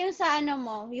 Ayun sa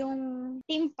yung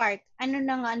theme park,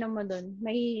 mo doon?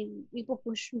 May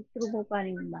ipupush through mo pa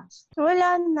rin ba?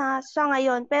 Wala na sa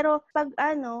ngayon. Pero pag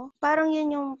parang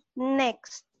yun yung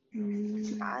next.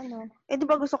 Di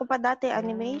ba gusto ko pa dati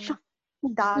animation?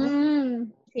 Dami.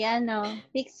 Si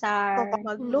Pixar.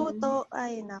 Kapag magluto,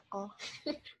 ay nako.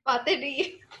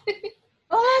 Pottery.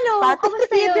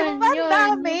 Kamusta yun?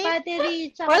 Dami.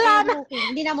 Pottery, tsaka wala na.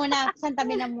 Hindi na muna,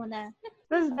 santabi na muna.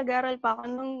 Tapos nag-aral pa ako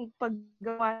nung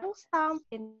paggawa ng stamp.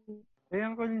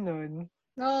 Ayan ko nun.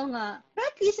 Oo nga. But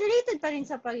at least related pa rin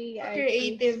sa pag-i-art.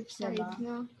 Creative side,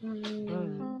 no?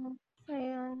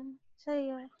 Ayun.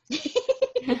 Sa'yo.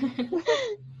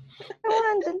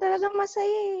 Nandun talaga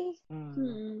masaya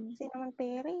Kasi naman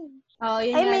pera yun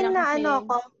I mean na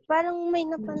parang may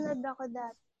napanood ako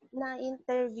na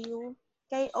interview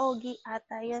kay Ogie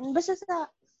ata yun. Basta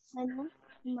sa,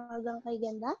 Magang Kay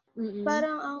Ganda.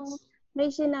 Parang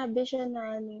may sinabi siya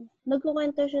na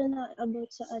nagkukwento siya na about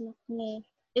sa anak niya.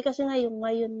 kasi ngayon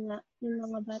nga, yung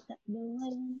mga bata daw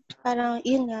ngayon, parang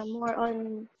yun nga, more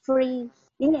on free.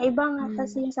 Yun nga, iba nga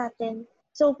kasi yung sa atin.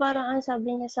 So, parang ang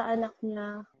sabi niya sa anak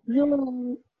niya,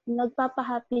 yung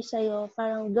nagpapahappy sa'yo,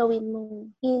 parang gawin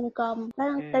mong income,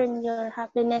 parang turn your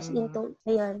happiness into,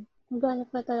 ayan, maghanap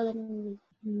ka talaga ng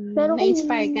pero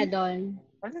Na-inspire ka doon.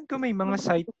 Alam ko may mga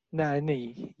site na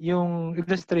yung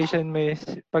illustration may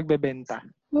pagbebenta.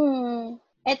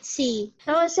 Etsy.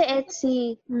 Oo, si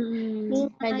Etsy. Yung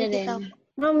Pwede nakikita rin.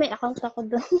 ko. No, may account ako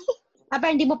doon.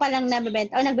 Pero hindi mo pa lang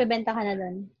nabebenta. O, nagbebenta ka na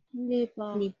doon? Hindi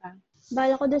pa. Hindi pa.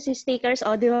 Bala ko doon si stickers.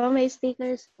 O, di ba may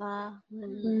stickers pa.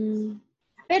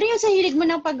 Pero yung sa hilig mo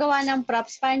ng paggawa ng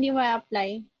props, parang hindi mo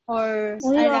apply? Or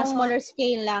smaller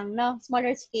scale lang, no?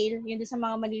 Smaller scale. Yun doon sa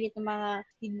mga maliliit na mga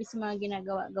tidbits sa mga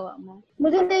ginagawa-gawa mo.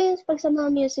 Maganda yung pag sa mga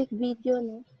music video,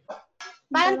 no?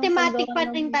 Parang thematic pa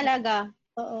rin talaga.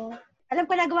 Oo. Alam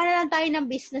ko, nagawa na lang tayo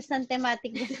ng business ng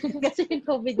thematic kasi yung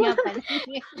COVID nga pala.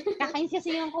 Kakainis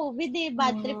kasi yung COVID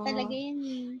Bad trip talaga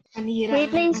yun. Panira.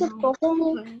 Wait, naisip ko,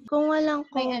 kung walang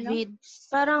May COVID,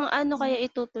 parang ano kaya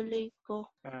itutuloy ko?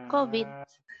 COVID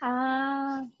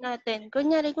natin.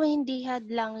 Kunyari kung hindi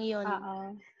hadlang yun.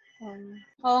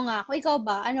 Oo nga. Kung ikaw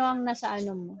ba, ano ang nasa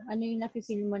ano mo? Ano yung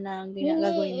nafe-feel mo na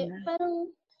gagawin mo? Parang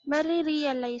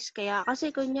marirealize kaya.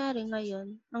 Kasi kunyari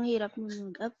ngayon, ang hirap mo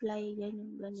mag-apply,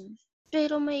 ganyan.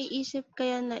 Pero may isip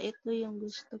kaya na ito yung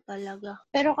gusto talaga.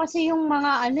 Pero kasi yung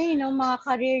mga mga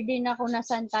career din na kung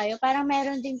nasaan tayo, parang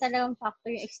meron din talagang factor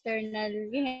yung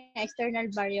external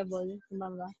variable,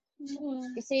 diba?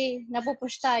 Kasi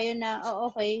napupush tayo na,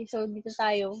 okay, so dito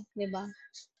tayo, diba?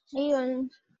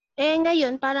 Ayun.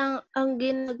 Ngayon, parang ang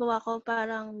ginagawa ko,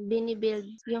 parang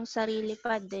binibuild yung sarili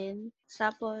pa din.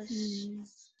 Tapos,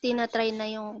 tinatry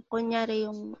na yung, kunyari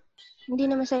yung, hindi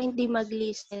naman sa hindi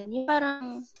mag-listen. Yung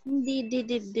parang, hindi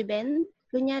didibdiben.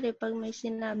 Kunyari, pag may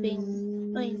sinabing,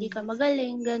 hindi ka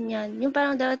magaling, ganyan. Yung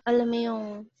parang dapat alam mo yung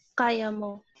kaya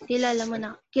mo. Kilala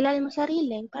mo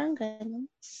sarili. Parang ganun.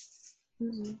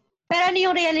 Pero ano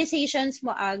yung realizations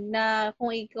mo, Ag, na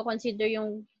kung i-consider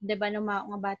yung, diba, ng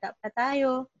mga bata pa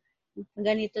tayo,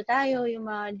 ganito tayo, yung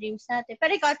mga dreams natin.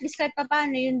 Pero ikaw, at least kahit pa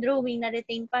paano, yung drawing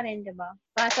na-retain pa rin, diba?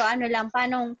 So,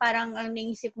 parang ang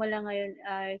naisip mo lang ngayon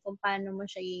ay kung paano mo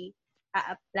siya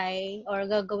i-apply or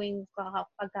gagawin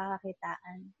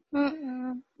pagkakakitaan.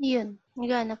 Yun.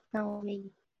 Naghanap ng way.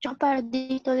 Tsaka para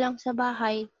dito lang sa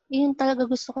bahay, yun talaga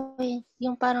gusto ko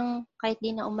yung parang kahit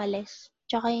di na umalis.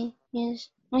 Tsaka yun,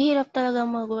 ang hirap talaga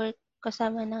mag-work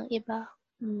kasama ng iba.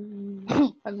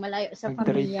 Pag malayo sa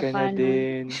Mag-trade pamilya ka pa, na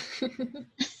din.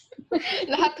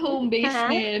 Lahat home-based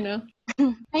na yan, no?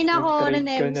 Ay, nako, Mag-trade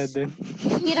ka na Renems. din.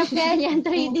 Hirap kaya yan,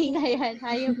 trading na yan.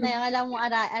 Hayop na yan. Alam mo,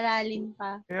 aralin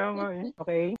pa. Kaya nga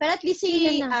Okay. Pero at least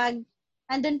si Ag,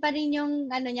 andun pa rin yung,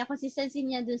 niya, consistency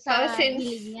niya dun sa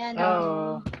hilig niya,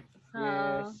 no?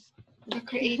 Yes. The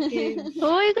creative.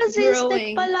 Uy, consistent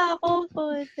growing. pala ako.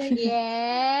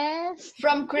 Yes.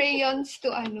 From crayons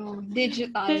to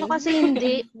digital. Pero kasi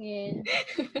hindi. Yes.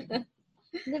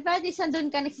 Di ba, at least andun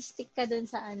ka, nagsistick ka dun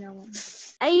sa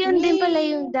Ayun din pala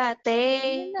yung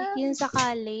dati. Yun sa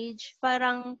college.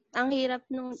 Parang, ang hirap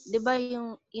nung, di ba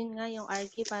yun nga yung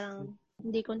Archie, parang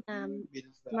hindi ko na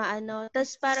maano.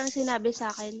 Tapos parang sinabi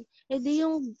sa akin, di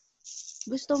yung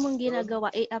gusto mong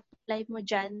ginagawa, i-apply mo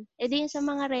dyan. Di yung sa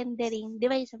mga rendering, di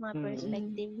ba yung sa mga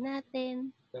perspective natin,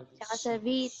 tsaka sa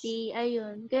VT,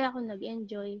 ayun. Kaya ako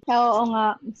nag-enjoy. Oo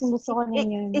nga. Gusto ko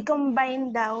din yun. I-combine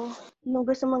daw nung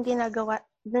gusto mong ginagawa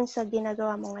dun sa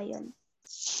ginagawa mo ngayon.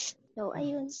 So,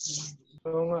 ayun.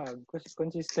 Oo nga.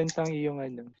 Consistent ang iyong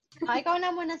Ikaw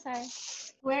na muna, Sir.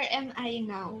 Where am I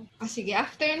now? Sige,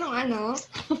 after nung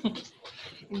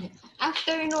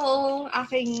after nung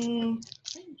aking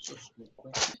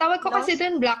tawag ko kasi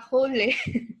dun black hole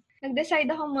nag-decide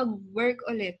ako mag-work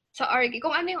ulit sa Archie.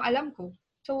 Kung ano yung alam ko.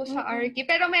 So, sa Archie.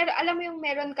 Pero alam mo yung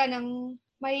meron ka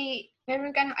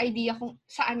ng idea kung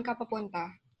saan ka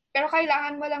papunta. Pero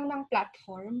kailangan mo lang ng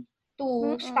platform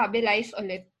to stabilize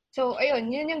ulit. So, ayun.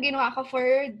 Yun yung ginawa ko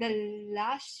for the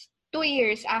last 2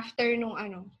 years after nung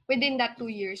within that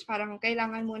 2 years, parang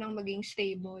kailangan mo nang maging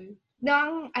stable.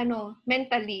 Ng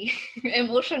mentally,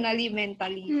 emotionally,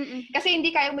 mentally. Kasi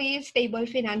hindi kayo maging stable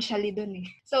financially dun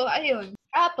So, ayun.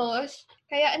 Tapos,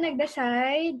 kaya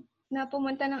nag-decide na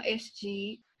pumunta ng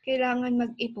SG, kailangan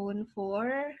mag-ipon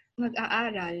for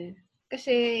mag-aaral.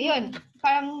 Kasi, yun,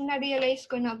 parang na-realize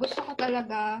ko na gusto ko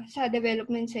talaga sa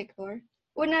development sector.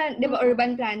 Una, di ba,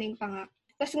 urban planning pa nga.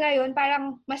 Tapos ngayon,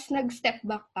 parang mas nag-step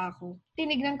back pa ako.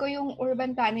 Tinignan ko yung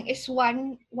urban planning is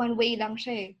one way lang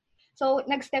siya So,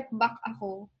 nag-step back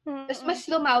ako. Tapos, mas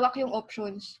lumawak yung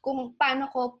options kung paano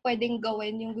ko pwedeng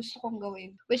gawin yung gusto kong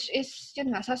gawin. Which is, yun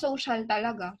nga, sa social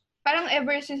talaga. Parang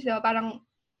ever since, diba, parang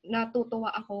natutuwa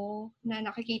ako na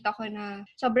nakikita ko na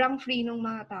sobrang free ng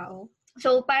mga tao.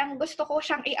 So, parang gusto ko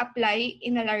siyang i-apply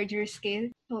in a larger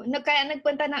scale. So, kaya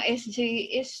nagpunta ng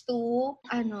SJ is to,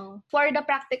 for the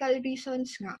practical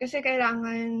reasons nga. Kasi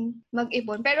kailangan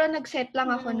mag-ipon. Pero nag-set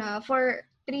lang ako na for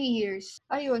 3 years.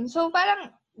 Ayun. So,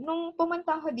 parang, nung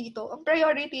pumunta ako dito, ang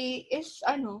priority is,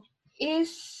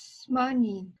 is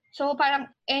money. So, parang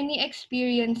any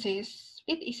experiences,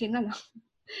 easy na lang.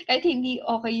 Kahit hindi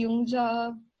okay yung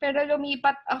job. Pero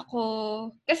lumipat ako.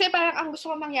 Kasi parang ang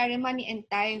gusto ko mangyari, money and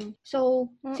time. So,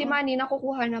 si money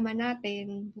nakukuha naman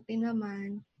natin. Buti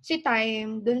naman. Si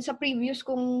time, dun sa previous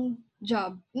kong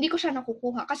job, hindi ko siya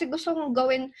nakukuha. Kasi gusto kong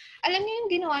gawin, alam niyo yung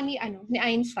ginawa ni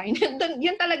Einstein?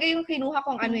 Yan talaga yung kinuha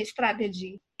kong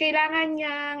strategy. Kailangan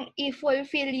niyang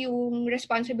i-fulfill yung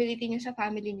responsibility niya sa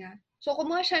family niya. So,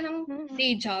 kumuha siya ng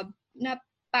day job na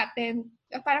patent.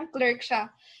 Parang clerk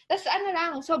siya. Tapos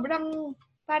sobrang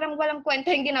parang walang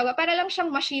kwenta yung ginagawa. Para lang siyang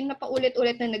machine na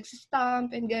paulit-ulit na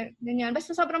nagsistamp and ganyan.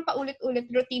 Basta sobrang paulit-ulit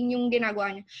routine yung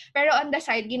ginagawa niya. Pero on the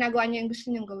side, ginagawa niya yung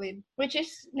gusto niyang gawin. Which is,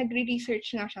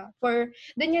 nagre-research na siya.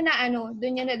 Doon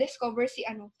niya na-discover si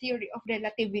theory of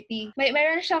relativity.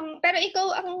 Meron siyang, pero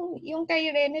ikaw, yung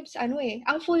kay Renebs,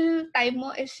 ang full time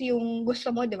mo is yung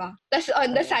gusto mo, di ba? Tapos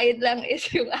on the side lang is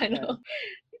yung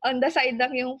on the side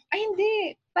lang yung,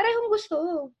 hindi, parehong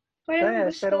gusto. Pero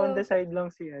on the side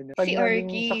lang si Pag si naging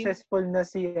Orky. successful na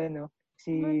si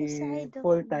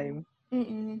full-time.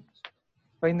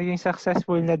 Pag naging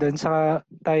successful na doon, saka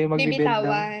tayo mag-build ng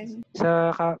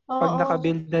pag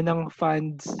naka-build na ng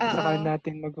funds, saka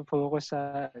natin mag-focus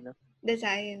sa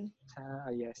design.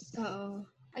 Yes. Oo.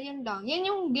 Ayun lang. Yan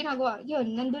yung ginagawa.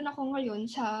 Yun, nandun ako ngayon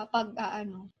sa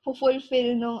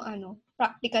fulfill ng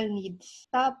practical needs.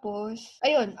 Tapos,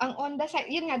 ayun, ang on the side,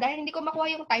 yun nga, dahil hindi ko makuha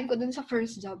yung time ko dun sa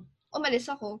first job, umalis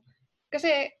ako.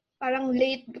 Kasi, parang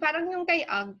late, parang yung kay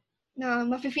Ag, na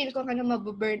mafe-feel ko na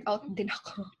mababurn out din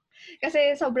ako.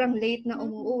 Kasi sobrang late na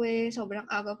umuuwi, sobrang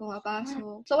aga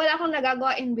pumapasok. So, wala akong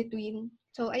nagagawa in between.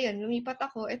 So, ayun, lumipat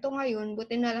ako. Ito ngayon,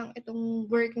 buti na lang itong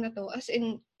work na to. As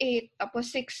in, 8, tapos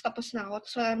 6, tapos na ako.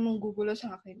 Tapos wala mong gugulo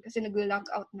sa akin kasi nag-log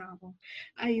out na ako.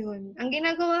 Ayun. Ang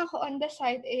ginagawa ko on the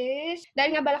side is,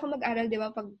 dahil nga bala ko mag-aral, di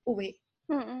ba, pag uwi.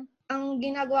 Ang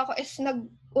ginagawa ko is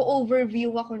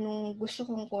nag-overview ako nung gusto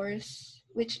kong course,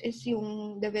 which is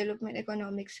yung development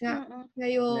economics nga.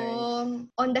 Ngayon,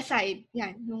 on the side,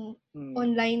 yan, yung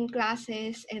online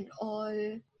classes and all.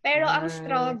 Pero ang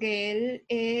struggle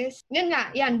is, yun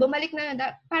nga, yan, bumalik na,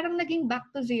 parang naging back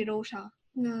to zero siya.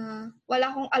 Na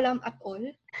wala akong alam at all.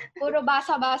 Puro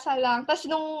basa-basa lang. Tapos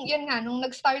nung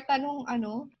nag-start na nung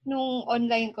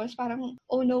online course, parang,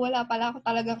 oh no, wala pala ako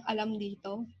talagang alam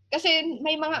dito. Kasi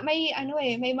may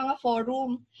mga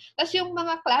forum. Tapos yung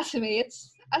mga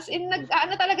classmates, as in,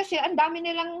 talaga sila, ang dami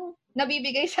nilang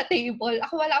nabibigay sa table.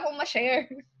 Ako wala akong ma-share.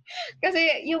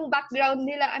 Kasi yung background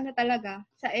nila, talaga,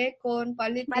 sa econ,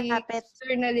 politics, Matapit.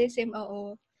 journalism,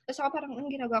 oo. Tapos ako parang, ang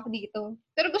ginagawa ko dito?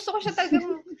 Pero gusto ko siya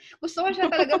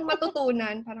talagang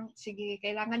matutunan. Parang, sige,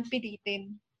 kailangan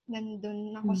pilitin.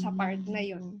 Nandun ako sa part na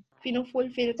yun.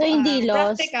 Pinufulfill ko So, hindi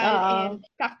lost.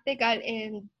 practical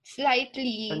and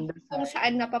slightly kung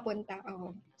saan napapunta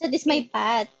ako. So, this my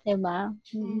path, diba?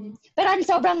 Pero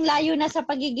sobrang layo na sa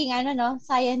pagiging,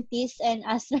 scientist and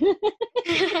astronaut.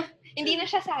 Hindi na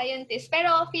siya scientist. Pero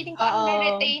feeling ko ang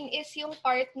na-retain is yung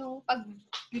part nung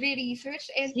pag-research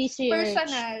and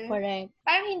personal. Correct.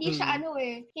 Parang hindi siya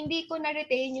hindi ko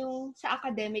na-retain yung sa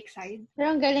academic side.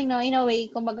 Pero ang galing, no? In a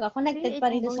way, kumbaga, connected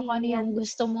pa rin sa kung ano yung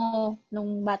gusto mo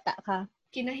nung bata ka.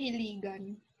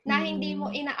 Kinahiligan. Na hindi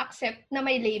mo ina-accept na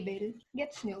may label.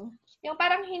 Gets nyo? Yung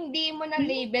parang hindi mo na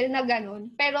label na ganun,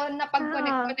 pero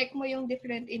napag-connect mo yung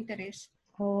different interest.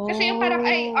 Kasi yung parang,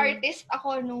 artist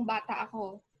ako nung bata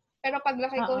ako. Pero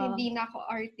paglaki ko, hindi na ako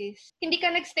artist. Hindi ka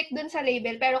nag-stick dun sa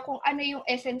label, pero kung ano yung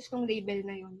essence ng label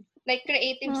na yun. Like,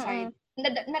 creative side.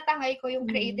 Natangay ko yung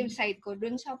creative side ko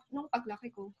dun sa nung paglaki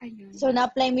ko. Ayun. So,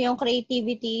 na-apply mo yung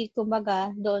creativity,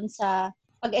 kumbaga, doon sa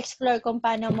pag-explore kung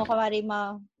paano mo kawari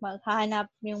maghahanap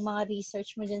yung mga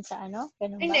research mo dyan sa ganun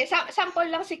ba? Hindi, sample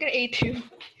lang si creative.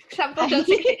 Sample lang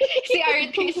si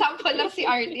artist. Sample lang si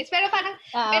artist. Pero parang,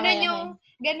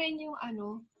 ganun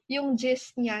yung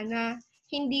gist niya na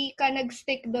hindi ka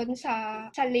nag-stick doon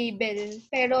sa label,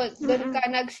 pero doon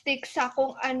ka nag-stick sa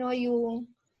kung ano yung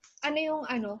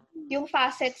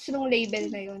facets ng label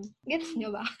na yun. Gets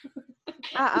nyo ba?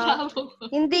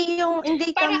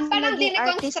 Hindi ka parang naging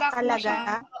artist dineconstruct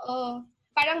talaga. Oo.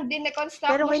 parang dineconstruct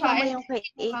Pero mo siya kinuha mo and yung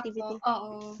creativity.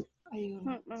 oo. Ayun.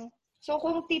 Mm-mm. So,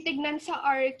 kung titignan sa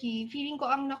Archie, feeling ko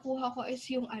ang nakuha ko is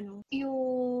yung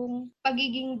yung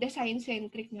pagiging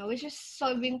design-centric niya, which is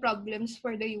solving problems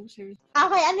for the users.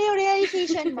 Okay, ano yung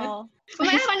realization mo?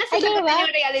 Kumaya ko na Ay, di sasagutin ba?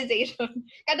 yung realization.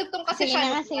 Kadugtong kasi Sige siya na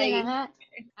nga, nung sige na live. nga.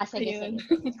 Sige, Ayun.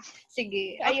 sige. Sige,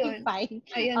 Okay, ayun. fine.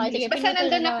 Ayun, Okay, Liz. sige, Basta pinutuloy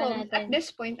nandun naman ako. natin. At this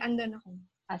point, andun ako.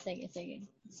 Sige.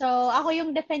 So, ako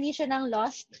yung definition ng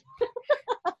lost.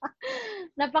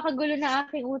 Napakagulo na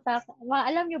aking utak.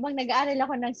 Alam niyo bang nag-aaral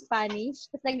ako ng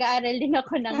Spanish? Tapos nag-aaral din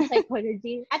ako ng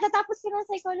psychology. At natapos ko ng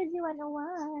psychology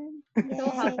 101. So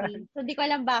happy. So, di ko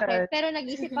alam bakit. Pero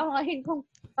nag-isip ako ngayon kung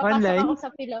papasok Online? ako sa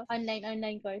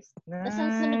online course. Tapos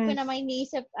ang sunod ko naman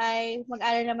iniisip ay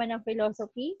mag-aaral naman ng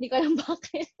philosophy. Di ko alam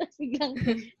bakit. Tapos biglang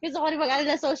gusto ko rin mag-aaral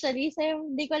ng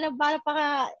socialism. Di ko alam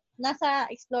para nasa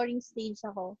exploring stage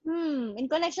ako. In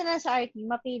connection na sa art,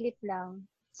 mapilit lang.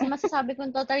 So, masasabi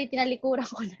kong totally tinalikuran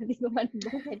ko na. Di ko man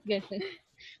bakit ganun.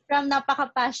 From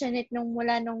napaka-passionate nung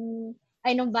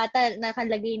bata,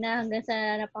 nakalagay na hanggang sa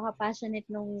napaka-passionate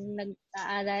nung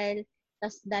nag-aaral.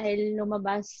 Tapos dahil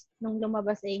nung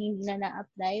lumabas hindi na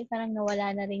na-apply, parang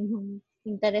nawala na rin yung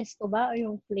interest ko ba o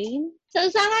yung flame. So,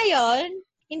 sa ngayon,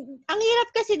 ang hirap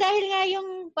kasi dahil nga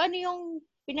yung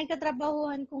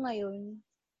pinagtatrabahuhan ko ngayon,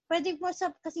 pwede mo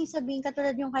kasi sabihin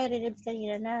katulad yung kay Rebs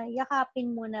kanina na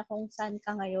yakapin mo na kung saan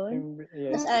ka ngayon.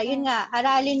 Yes. Tapos, yun nga,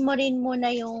 aralin mo rin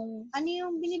muna yung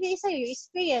binibigay sa'yo, yung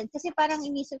experience. Kasi parang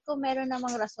inisip ko meron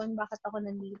namang rason bakit ako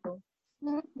nandito.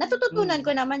 Natututunan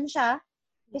ko naman siya.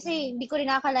 Kasi hindi ko rin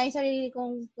nakakalain sarili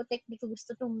kong putek, di ko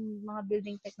gusto tong mga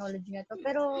building technology na to.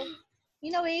 Pero,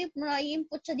 in a way,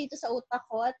 na-input siya dito sa utak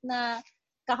ko at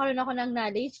kakaroon ako ng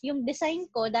knowledge. Yung design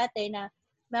ko dati na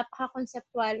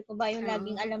napaka-conceptual ko ba yung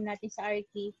laging alam natin sa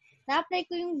RT. Na-apply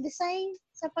ko yung design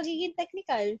sa pagiging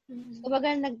technical.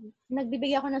 Kumbaga,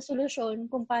 nagbibigay ako ng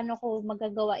solusyon kung paano ko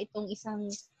magagawa itong isang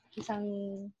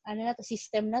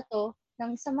system na to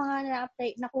sa mga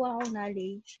na-apply, nakuha ko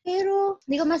knowledge. Pero,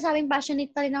 hindi ko masabing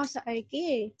passionate pa rin ako sa RT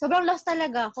eh. Sobrang lost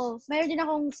talaga ako. Mayroon din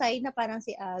akong side na parang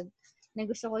si Ag, na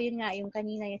gusto ko yun nga, yung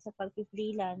kanina yung sa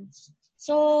pag-freelance.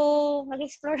 So,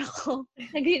 nag-explore ako.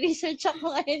 Nagre-research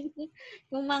ako ngayon.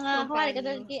 Yung mga,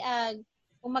 katulad kay Ag,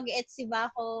 kung mag-Etsy ba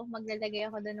ako, maglalagay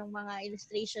ako doon ng mga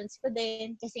illustrations ko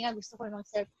din. Kasi nga gusto ko ng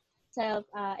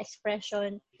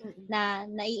self-expression na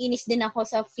naiinis din ako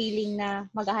sa feeling na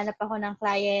maghahanap ako ng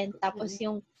client. Tapos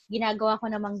yung ginagawa ko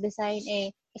namang design,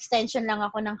 extension lang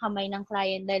ako ng kamay ng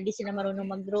client dahil di sila marunong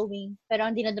mag-drawing. Pero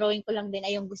ang dinadrawing ko lang din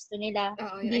ay yung gusto nila.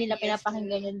 Hindi nila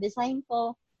pinapakinggan yung design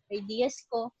ko, ideas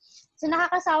ko. So,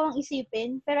 nakakasawang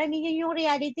isipin. Pero yun yung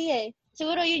reality eh.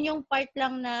 Siguro yun yung part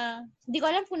lang na hindi ko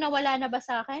alam kung nawala na ba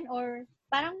sa akin or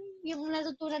parang yung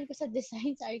natutunan ko sa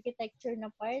design, sa architecture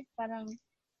na part, parang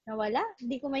nawala.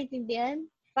 Hindi ko maintindihan.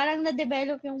 Parang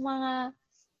na-develop yung mga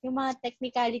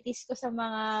technicalities ko sa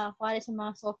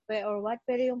mga software or what.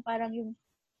 Pero yung parang yung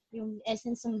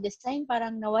essence ng design,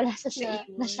 parang nawala sa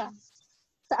sa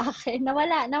akin.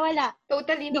 Nawala.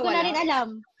 Totally Hindi ko na rin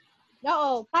alam.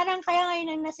 Oo, parang kaya ngayon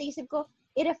ang nasa isip ko,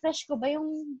 i-refresh ko ba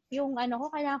yung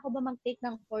kailangan ko ba mag-take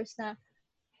ng course na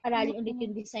aralin ulit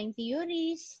yung design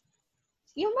theories.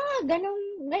 Yung mga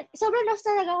ganong, sobrang lost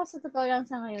talaga ako sa totoo lang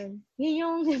sa ngayon. Yun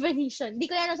yung definition. Hindi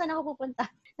ko yan saan ako pupunta.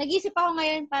 Nag-isip ako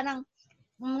ngayon, parang,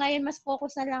 ngayon mas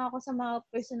focus na lang ako sa mga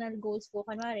personal goals ko.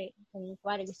 Kunwari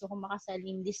gusto ko makasal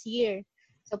in this year.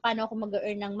 So, paano ako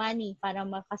mag-earn ng money para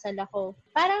makasal ako?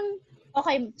 Parang,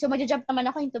 okay, so mag-jump naman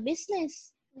ako into business.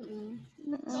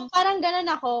 So, parang ganun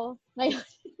ako. Ngayon,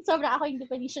 sobra ako yung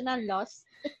definition ng loss.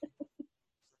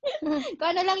 Kung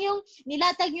ano lang yung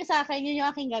nilatag nyo sa akin, yun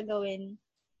yung aking gagawin.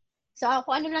 So,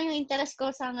 kung ano lang yung interest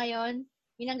ko sa ngayon,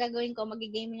 yun ang gagawin ko.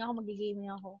 Magigaming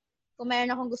ako. Kung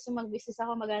mayroon akong gusto mag-business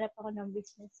ako, maghanap ako ng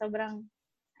business. Sobrang,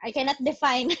 I cannot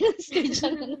define stage.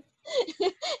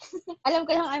 Alam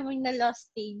ko lang I'm in the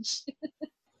lost stage.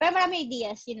 Pero marami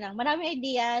ideas, yun lang. Marami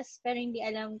ideas, pero hindi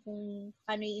alam kung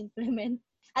paano i-implement.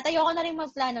 At ayoko na rin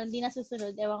magplano, hindi na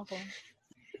susunod. Ewan ko.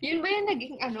 Yun ba yung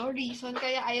naging reason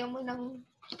kaya ayaw mo nang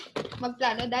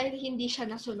magplano dahil hindi siya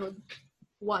nasunod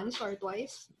once or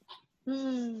twice?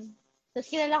 Tapos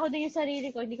kilala ko din yung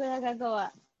sarili ko, hindi ko nagagawa.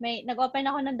 Nag-open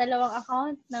ako ng 2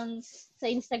 account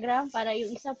sa Instagram para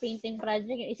yung isa painting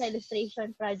project, yung isa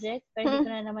illustration project, pero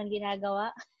hindi ko na naman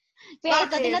ginagawa. Kaya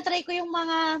ito, tinatry ko yung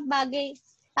mga bagay.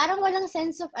 Parang walang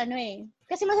sense of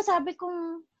Kasi masasabi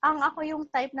kong ako yung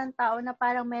type ng tao na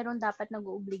parang meron dapat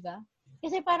nag-uubliga.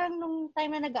 Kasi parang nung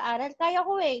time na nag-aaral, kaya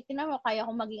ko Tinan mo, kaya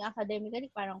kong maging academically,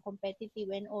 parang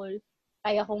competitive and all.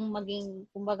 Kaya kong maging,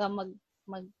 kumbaga,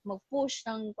 mag-push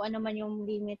ng kung ano man yung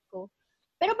limit ko.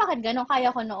 Pero bakit ganun? Kaya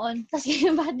ko noon. Kasi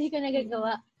bakit di ko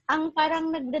nagagawa? Ang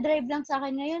parang nagda-drive lang sa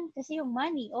akin ngayon kasi yung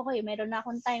money. Okay, meron na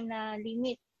akong time na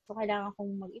limit. So, kailangan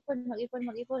kong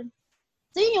mag-ipon.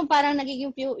 So, yun yung parang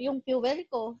nagiging yung fuel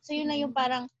ko. So, yun na yung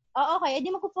parang, okay, edi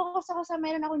mag-focus ako sa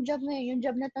meron akong job ngayon. Yung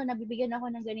job na to, nabibigyan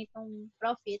ako ng ganitong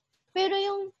profit. Pero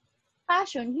yung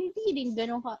passion, hindi din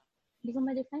ganun ka. Hindi ko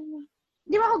ma-define yun.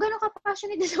 Hindi ba ako ganun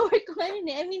ka-passionate sa work ko ngayon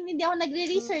eh. I mean, hindi ako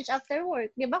nagre-research after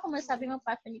work. Di ba kung masasabi mo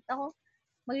passionate ako,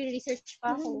 magre-research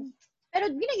pa ako. Pero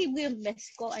ginagib ko yung best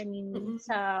ko. I mean,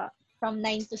 from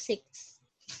 9 to 6.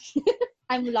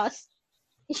 I'm lost.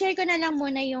 I-share ko na lang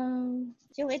muna yung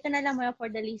ito na lang muna for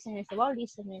the listeners. Wow,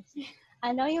 listeners.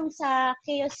 Yung sa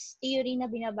chaos theory na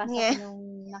binabasa ko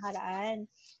nung nakaraan.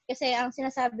 Kasi ang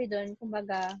sinasabi doon,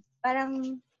 kumbaga,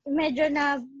 parang medyo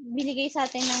na binigay sa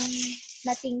atin ng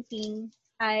na thinking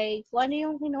ay kung ano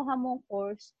yung kinuha mong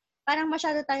course, parang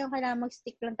masyado tayong kailangan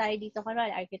mag-stick lang tayo dito, kanila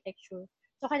architecture.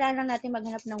 So, kailangan lang natin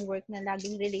maghanap ng work na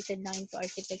laging related lang to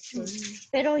architecture.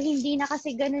 Pero hindi na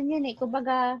kasi ganun yun eh.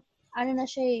 Kumbaga, na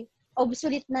siya eh,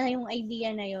 obsolete na yung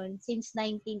idea na yun since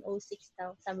 1906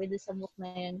 daw, sabi doon sa book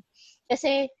na yun.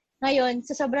 Kasi, ngayon,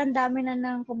 sa sobrang dami na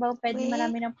ng, kumbaga, pwede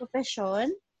marami ng profession.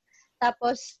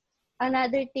 Tapos,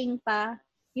 another thing pa,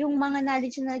 yung mga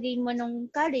knowledge na gain mo nung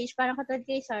college, parang katulad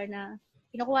kay Sar na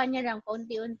kinukuha niya lang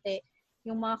kaunti-unti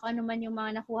yung mga ano man yung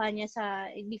mga nakuha niya sa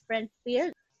different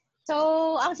field. So,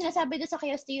 ang sinasabi doon sa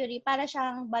chaos theory, para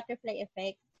siyang butterfly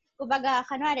effect. Kumbaga,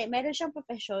 kanwari, meron siyang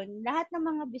profession. Lahat ng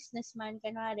mga businessman,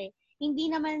 kanwari, hindi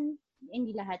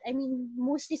lahat. I mean,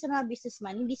 mostly sa mga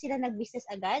businessman, hindi sila nag-business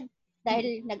agad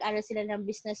dahil nag-aral sila ng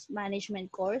business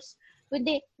management course.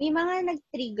 Kundi, may mga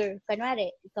nag-trigger. Kanwari,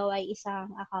 ikaw ay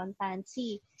isang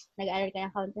accountancy. Nag-aral ka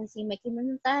ng accountancy. May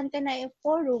kinuntahan ka na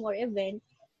forum or event.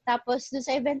 Tapos, doon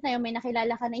sa event na yun, may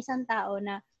nakilala ka na isang tao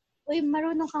na, uy,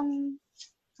 marunong kang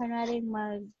kanwari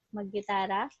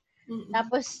mag-gitara.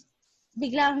 Tapos,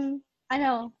 biglang,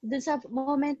 dun sa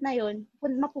moment na yon,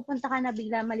 mapupunta ka na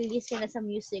bigla, malilis ka na sa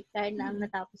music dahil na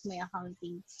natapos mo yung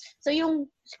accounting. So, yung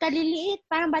kaliliit,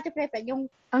 parang butterfly effect, yung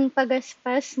ang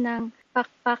pagaspas ng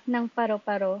pakpak ng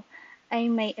paro-paro ay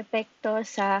may epekto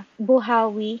sa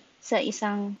buhawi sa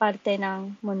isang parte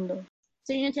ng mundo.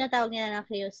 So, yun yung sinatawag nila na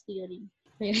chaos theory.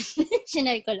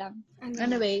 Sinare ko lang.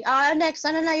 Anyway, next,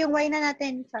 na yung why na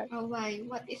natin? Why?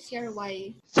 What is your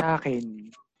why? Sa akin,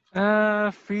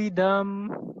 freedom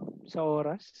sa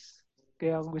oras.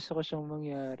 Kaya gusto ko siyang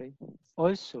mangyari.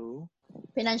 Also,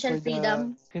 financial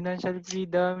freedom. Financial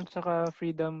freedom, saka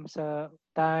freedom sa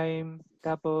time.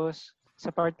 Tapos,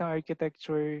 sa part ng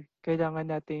architecture,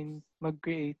 kailangan natin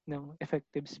mag-create ng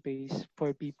effective space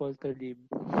for people to live.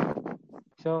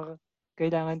 So,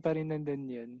 kailangan pa rin nandun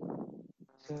yun.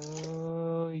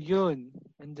 So, yun.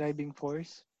 Ang driving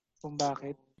force kung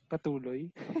bakit patuloy.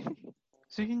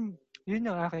 So, yun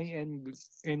ang aking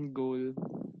end goal.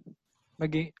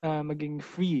 Maging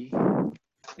free.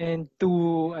 And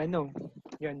to,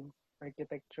 yun,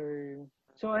 architecture.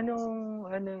 So, anong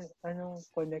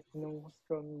connect nung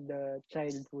from the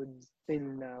childhood till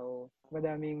now?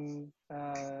 Madaming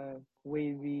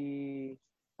wavy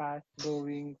path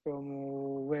going from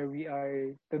where we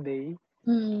are today.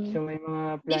 So, may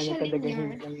mga plano talagang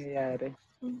hindi nangyayari.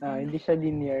 Hindi siya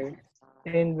linear.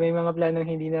 And may mga planong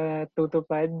hindi na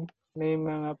tutupad. May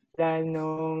mga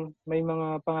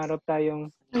pangarap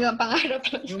tayong... Hanggang pangarap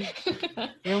lang.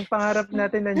 yung pangarap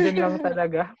natin nandyan lang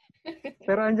talaga.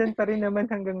 Pero andyan pa rin naman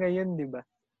hanggang ngayon, di ba?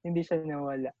 Hindi siya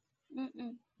nawala.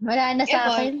 Wala na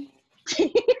sa akin.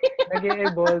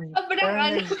 Nag-e-evolve.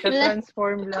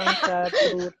 Nag-transform lang sa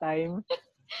through time.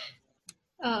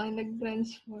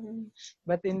 Nag-transform.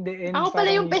 But in the end, ako pala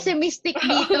yung pessimistic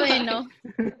dito no?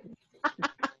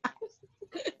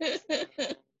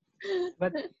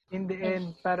 But in the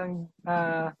end, parang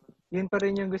yun pa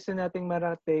rin yung gusto nating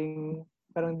marating,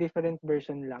 parang different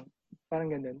version lang. Parang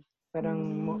ganun. Parang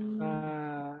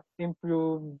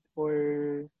improved or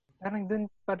parang dun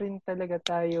pa rin talaga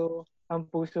tayo ang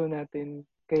puso natin.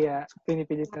 Kaya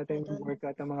pinipilit natin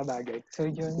workout ang mga bagay. So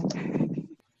yun.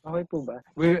 Okay po ba?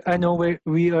 We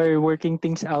are working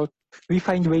things out. We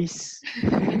find ways.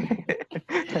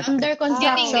 Under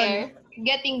construction.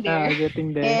 Getting there.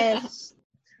 Getting there. Yes.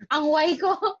 Ang why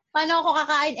ko, paano ako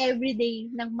kakain everyday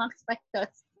ng Max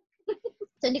Pactos?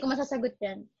 So, hindi ko masasagot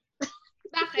yan.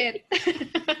 Bakit?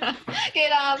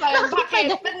 Kailangan parang, bakit?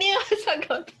 Ba't hindi mo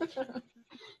masagot?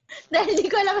 Dahil hindi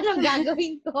ko alam anong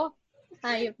gagawin ko.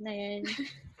 Hayop na yan.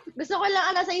 Gusto ko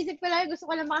lang, sa isip ko lang, gusto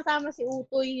ko lang makasama si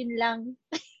Utoy, yun lang.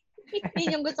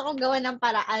 Yun yung gusto kong gawa ng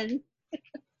paraan.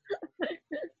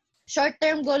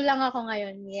 Short-term goal lang ako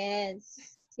ngayon, yes.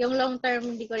 Yung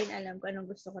long-term, hindi ko rin alam kung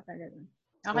anong gusto ko talaga.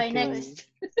 Okay, Okay. next.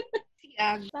 Si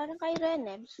Ag. Parang kay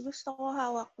Renems, gusto ko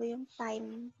hawak ko yung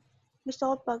time.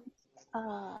 Gusto ko pag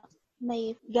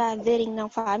may gathering ng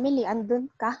family, andun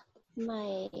ka.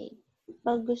 May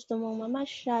pag gusto mong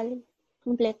mamasyal,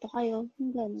 kumpleto kayo.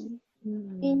 Ganun.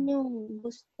 Yun yung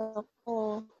gusto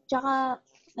ko. Tsaka,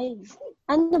 ayun.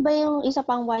 Ano ba yung isa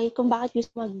pang why kung bakit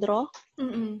gusto mag-draw?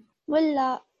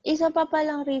 Wala. Isa pa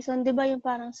palang reason, di ba yung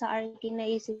parang sa Arky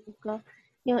naisip ko,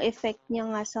 yung effect niya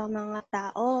nga sa mga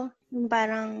tao. Yung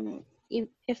parang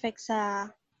effect sa,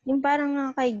 yung parang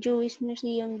nga kay Jewish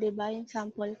Museum, di ba? Yung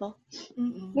sample ko.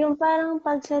 Yung parang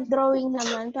pag sa drawing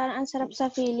naman, parang ang sarap sa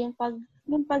feeling pag,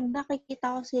 yung pag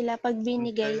nakikita ko sila, pag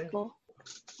binigay ko,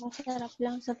 masarap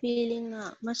lang sa feeling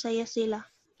na masaya sila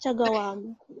sa gawa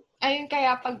mo. Ayun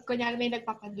kaya pag kunyari may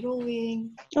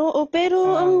nagpapadrawing. Oo,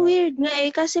 pero ang weird nga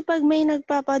kasi pag may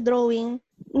nagpapadrawing,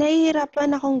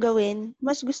 nahihirapan akong gawin.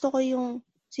 Mas gusto ko yung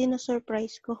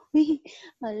sino-surprise ko.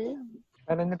 Alam.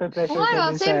 Parang nape-pressure Oo,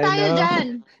 ka din sa same tayo ano. dyan.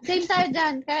 Same tayo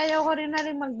dyan. Kaya ayoko rin na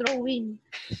rin mag-drawing.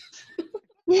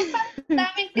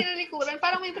 Daming tinalikuran.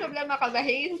 Parang may problema ka ba,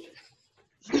 Haze?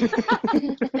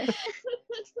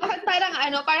 Bakit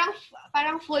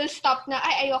parang full stop na,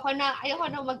 ayoko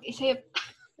na mag-isip.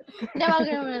 Hindi, wag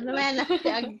naman. Naman na.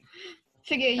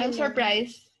 Sige, yung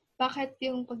surprise. Bakit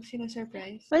yung pag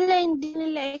sino-surprise? Wala, hindi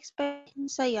nila expect yung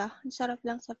saya. Ang sarap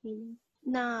lang sa feeling.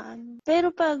 Na, ano.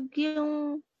 Pero pag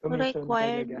yung Commission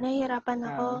required, talaga. nahihirapan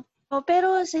ako.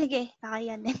 Pero sige,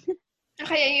 kakayanin.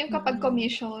 Kaya yung kapag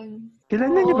commission.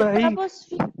 Kailan na niyo ba? Ay, Tapos,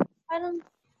 parang,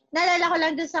 Naalala ko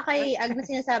lang dun sa kay Ag na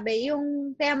sinasabi,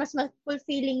 yung kaya mas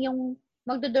fulfilling yung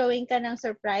magdodrawing ka ng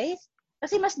surprise.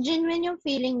 Kasi mas genuine yung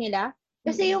feeling nila.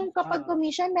 Kasi yung kapag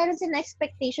commission, meron silang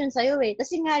expectation sa'yo eh.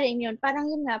 Kasi nga rin yun, parang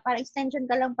extension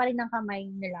ka lang pa rin ng kamay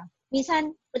nila.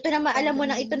 Minsan, ito naman, alam mo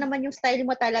na ito naman yung style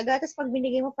mo talaga. Tapos pag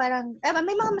binigay mo parang,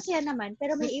 may mga masaya naman.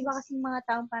 Pero may iba kasing mga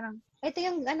taong parang, ito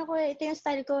yung ano ko eh, ito yung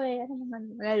style ko eh. Ano naman,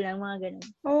 wala lang, mga ganun.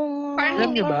 Parang alam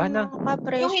niyo ba na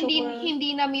yung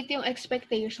hindi na-meet yung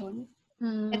expectation.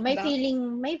 May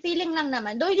feeling lang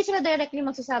naman. Though hindi sila directly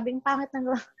magsasabing pangit ng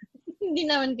gawa. Hindi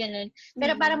naman ganun.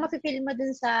 Pero parang mafe-feel mo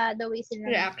dun sa the way sila.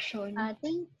 Reaction.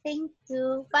 Thank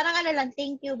you. Parang ano lang,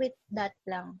 thank you with that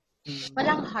lang.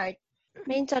 Walang heart.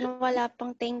 minsan wala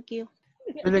pang thank you.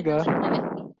 talaga?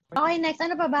 Okay, next.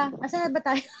 Ano pa ba? Asan na ba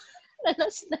tayo?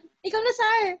 Nalos na. Ikaw na,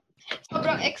 Sar.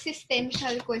 Sobrang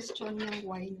existential question yung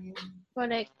why na yun.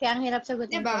 Correct. Kaya ang hirap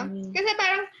sagutin Diba? for me. Kasi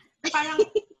parang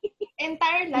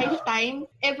entire lifetime,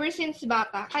 ever since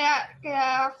bata. Kaya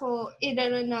ako,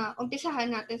 na umpisahan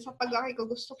natin sa paglaki ko,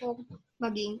 gusto ko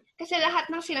maging. Kasi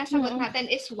lahat ng sinasagot natin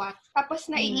is what.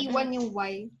 Tapos naiiwan yung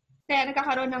why. Kaya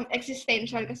nagkakaroon ng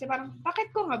existential. Kasi parang,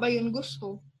 bakit ko nga ba yun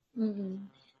gusto?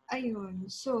 Ayun.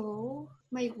 So,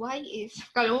 my why is,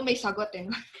 kala mo may sagot eh.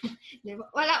 Diba?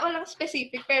 Walang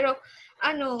specific. Pero,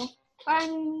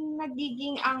 parang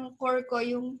nagiging anchor ko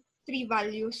yung 3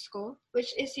 values ko,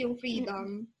 which is yung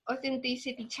freedom,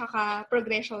 authenticity, tsaka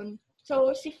progression.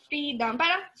 So, si freedom,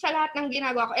 parang sa lahat ng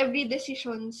ginagawa ko, every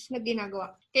decisions na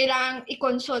ginagawa, kailangang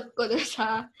i-consult ko doon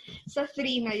sa 3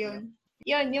 na yun.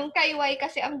 Yun, yung kay Y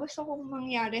kasi ang gusto kong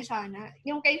mangyari sana,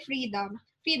 yung kay freedom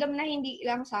na hindi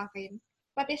lang sa akin,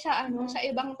 pati sa sa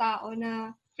ibang tao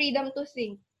na freedom to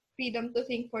think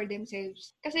for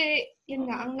themselves. Kasi, yun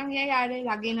nga, ang nangyayari,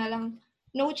 lagi na lang,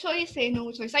 no choice.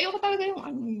 Ayoko talaga yung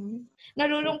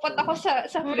nalulungkot ako sa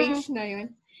phrase na yun.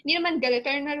 Hindi naman galit,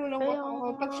 pero nalulungkot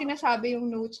ako pag sinasabi yung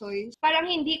no choice. Parang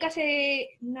hindi kasi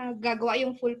nagagawa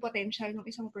yung full potential ng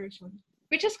isang person.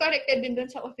 Which is connected din dun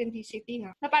sa authenticity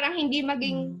na parang hindi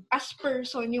maging as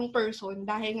person yung person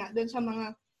dahil nga dun sa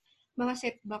mga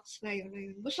setbacks na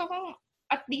yun. Gusto kong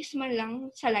at least man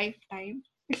lang sa lifetime.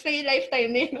 Gusto yung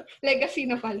lifetime na yun. Legacy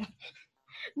na pala.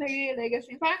 Naging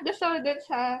legacy. Parang gusto dun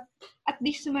sa at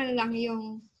least man lang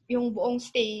yung buong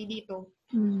stay dito.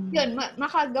 Yun,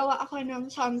 makagawa ako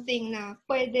ng something na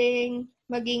pwedeng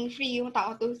maging free yung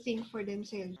tao to think for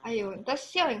themselves. Ayun. Tapos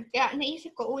yun, kaya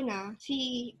naisip ko una,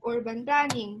 si urban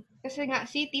planning. Kasi nga,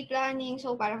 city planning,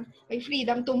 so parang may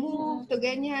freedom to move, to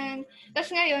ganyan.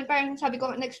 Tapos ngayon, parang sabi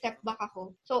ko, nag-step back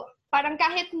ako. So, parang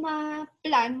kahit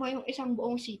ma-plan mo yung isang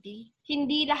buong city,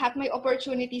 hindi lahat may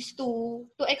opportunities to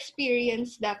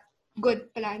experience that good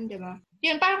plan, di ba?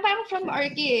 Yun, parang from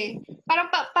Arky eh. Parang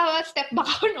pa-step back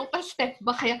ako nung pa-step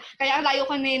back. Kaya ang layo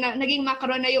ko na yun, naging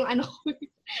macro na yung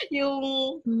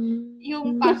yung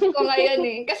path ko ngayon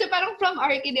eh. Kasi parang from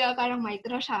Arky, di ba, parang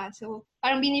micro siya. So,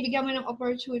 parang binibigyan mo ng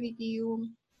opportunity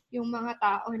yung mga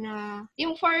tao na,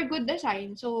 yung for good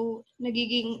design. So,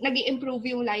 nag-improve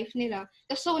yung life nila.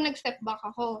 Tapos, so, nag-step back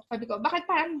ako. Sabi ko, bakit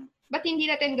parang ba't hindi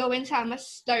natin gawin sa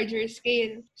mas larger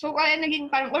scale? So, kaya naging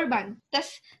parang urban.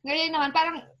 Tapos, ngayon naman,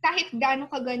 parang kahit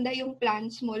gaano kaganda yung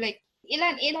plans mo, like,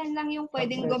 ilan lang yung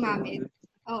pwedeng gumamit.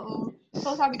 Oo.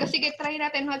 So, sabi ko, sige, try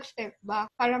natin mag-step back.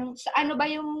 Parang, sa ano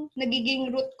ba yung nagiging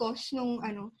root cause nung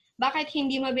bakit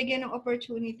hindi mabigyan ng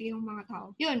opportunity yung mga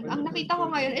tao? Yun, ang nakita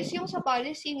ko ngayon is yung sa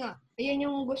policy nga. Ayan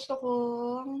yung gusto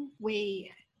kong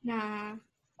way na,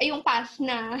 ay yung path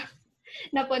na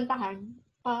napuntahan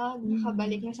pag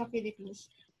nakabalik na sa Philippines.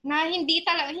 Na hindi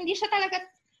siya talaga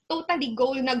totally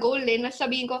goal na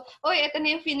sabihin ko, oy, ito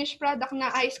na yung finished product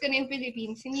na ayos ko na yung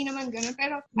Philippines. Hindi naman ganun.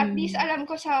 Pero at least alam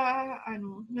ko sa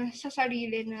sa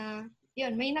sarili na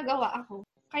yun, may nagawa ako.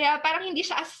 Kaya parang hindi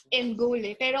siya as end goal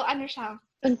pero ano siya,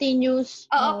 Continuous.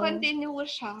 Oo,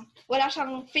 continuous siya. Wala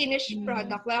siyang finished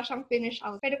product, wala siyang finished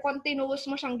out. Pero continuous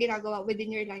mo siyang ginagawa within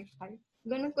your lifetime.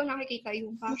 Ganun ko nakikita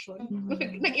yung passion.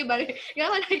 Nag-iba rin. Ganun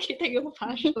ko nakikita yung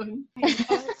passion.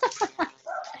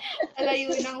 Palayo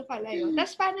ng palayo.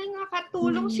 Tapos parang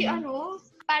nakatulong si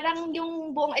parang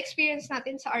yung buong experience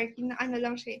natin sa RT na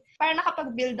lang siya. Parang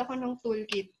nakapag-build ako ng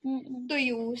toolkit to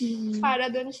use para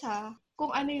dun sa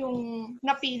kung ano yung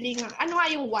napili nga. Ano nga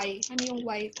yung why? Ano yung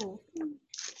why ko?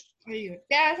 Ayun.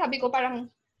 Kaya sabi ko parang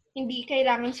hindi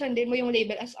kailangan sundin mo yung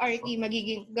label as RT,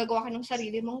 gagawa ka ng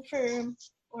sarili mong firm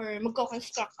or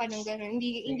magko-construct ka ng gano'n.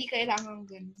 Hindi kailangan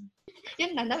gano'n.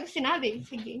 Yun na, sinabi.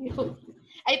 Sige.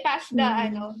 I passed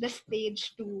the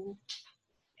stage to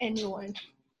anyone.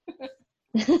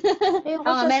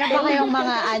 Meron pa kayong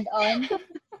mga add-on?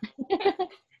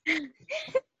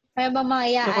 Meron ba mga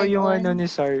i-add-on? Ako yung ni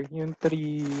Sar, yung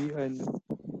 3,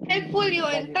 Helpful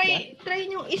yun.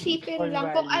 Try nyo isipin Core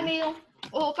lang kung ano value.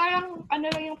 yung parang ano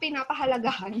lang yung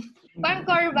pinapahalagahan. Parang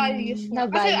core values Na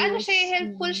na. Kasi values.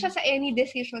 helpful siya sa any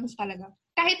decisions talaga.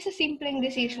 Kahit sa simpleng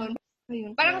decision.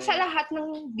 Ayun. Parang sa lahat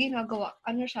ng ginagawa.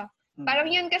 Siya. Parang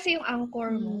yun kasi yung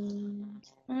anchor mo.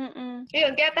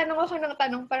 Ayun, kaya tanong ako ng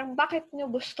tanong, parang bakit nyo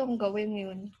gustong gawin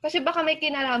yun? Kasi baka may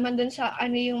kinalaman dun sa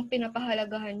ano yung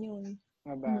pinapahalagahan yun.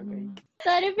 Mabagay.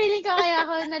 Sorry, feeling ko kaya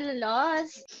ako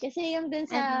nalolos. Kasi yung dun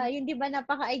sa, yung di ba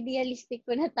napaka-idealistic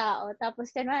ko na tao.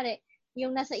 Tapos kunwari,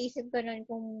 yung nasa isip ko nun,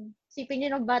 kung sipin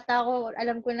nyo ng bata ko,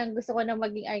 alam ko lang gusto ko na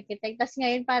maging architect. Tapos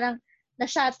ngayon parang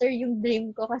na-shatter yung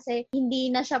dream ko kasi hindi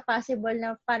na siya possible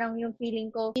na parang yung feeling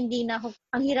ko, hindi na ako,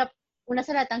 ang hirap, una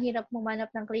sa lahat, ang hirap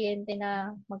mumanap ng kliyente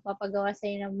na magpapagawa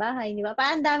sa'yo ng bahay, di ba?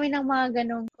 Parang dami ng mga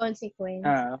ganong consequence.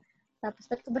 Tapos,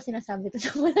 ba't ko ba sinasabi ito?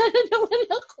 Wala na naman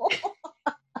ako.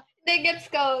 Hindi,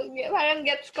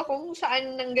 gets ko kung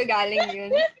saan nanggagaling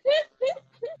yun.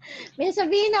 May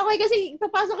sabihin ako kasi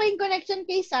papasok ko yung connection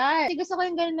kay Sar. Kasi gusto ko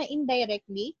yung gano'n na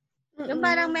indirectly. Yung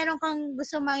parang meron kang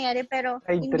gusto mangyari pero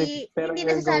hindi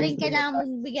necessarily kailangan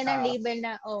mong bigyan ng label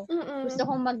na gusto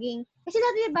kong maging kasi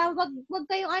dati diba wag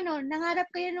kayong nangarap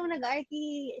kayo nung nag-RT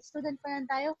student pa lang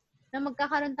tayo na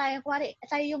magkakaroon tayo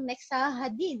tayo yung next sa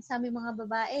Hadid sa aming mga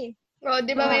babae.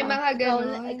 Di ba may mga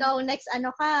gano'n? Ikaw next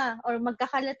ka or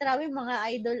magkakalatrawi mga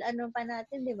idol pa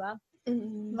natin, di ba?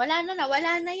 Wala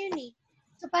na yun eh.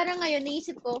 So parang ngayon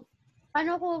naisip ko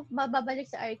paano ko babalik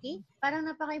sa RT? Parang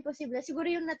napaka-imposible.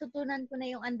 Siguro yung natutunan ko na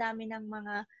yung andami ng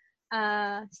mga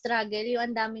struggle,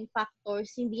 yung andaming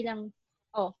factors, hindi lang,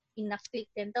 click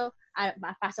din to,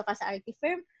 pasok ka sa RT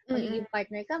firm, magiging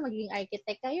partner ka, magiging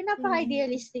architect ka, yun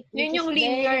napaka-idealistic. Yun yung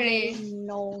linear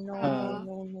No.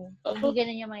 Hindi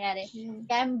ganun yung mangyari.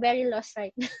 Kaya I'm very lost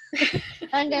right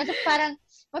now. So parang,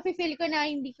 mapifeel ko na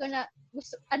hindi ko na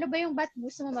gusto, ano ba yung ba't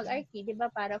gusto mo mag-RT, di ba?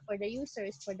 Para for the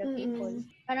users, for the people.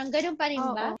 Parang ganun pa rin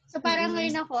ba? So parang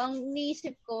ngayon ako, ang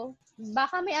niisip ko,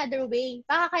 baka may other way.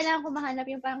 Baka kailangan ko mahanap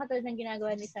yung parang katulad ng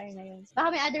ginagawa ni Sar ngayon. Baka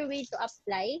may other way to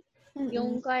apply.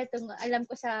 Yung alam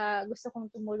ko sa gusto kong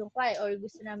tumulong or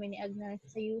gusto namin ni Agna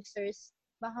sa users,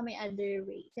 baka may other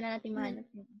way. Sila natin mahanap.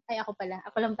 Ay, ako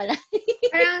lang pala.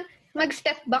 Parang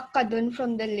mag-step back ka dun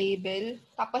from the label,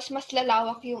 tapos mas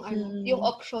lalawak yung yung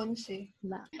options eh.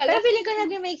 Pero feeling ko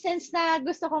nag-make sense na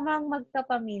gusto ko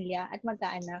magkapamilya at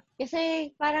magkaanak.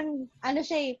 Kasi parang,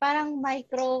 parang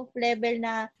micro level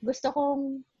na gusto ko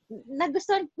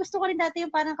rin dati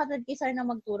yung parang katulad kay Sar na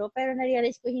magturo, pero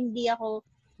na-realize ko hindi ako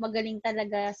magaling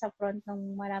talaga sa front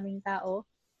ng maraming tao.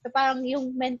 So, parang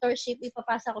yung mentorship,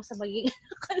 ipapasa ko sa magiging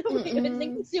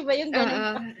nag-isip ba yung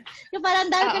ganun? Yung parang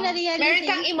dahil ko na-realize. Meron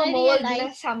kang imo-mold na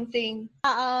something.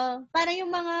 Parang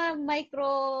yung mga micro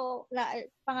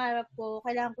pangarap ko,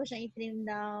 kailangan ko siyang i-trim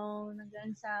down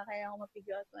hanggang sa kailangan ko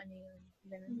mapigil out kung ano yun.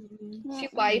 Si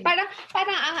Kwai. Parang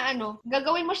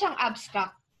gagawin mo siyang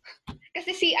abstract.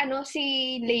 Kasi si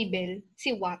label,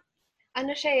 si what?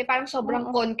 Siya parang sobrang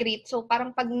concrete. So,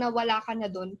 parang pag nawala ka na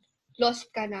doon,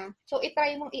 lost ka na. So,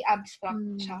 itry mong i-abstract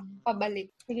siya,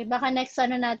 pabalik. Sige, baka next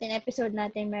episode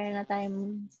natin, meron na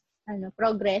tayong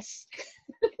progress.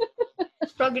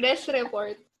 Progress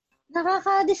report.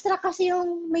 Nakaka-distract kasi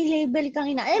yung may label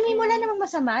kang wala namang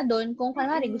masama doon. Kung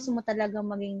kunwari, gusto mo talaga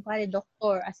maging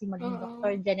doktor, as in maging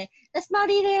doktor dyan. Tapos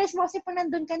marirealize mo kasi pag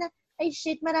nandun ka na, ay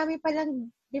shit, marami palang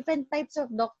different types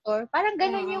of doctor. Parang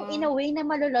ganun yung in a way na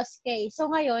malulos ka eh. So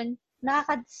ngayon,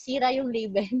 nakakasira yung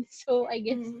label. So I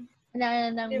guess, wala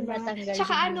na nang matanggal.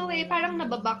 Tsaka parang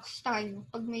nababox tayo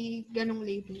pag may ganong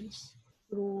labels.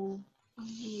 True. Ang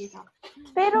hirap.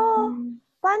 Pero,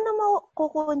 paano mo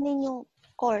kukunin yung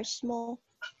course mo?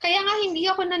 Kaya nga hindi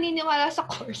ako naniniwala sa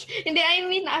course. Hindi, I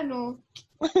mean, ano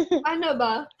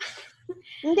ba?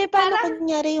 Hindi, paano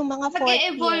kunyari yung mga fourth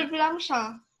year?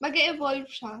 Mag-e-evolve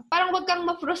siya. Parang wag kang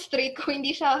ma-frustrate kung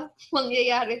hindi siya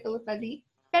mangyayari totally.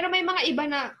 Pero may mga iba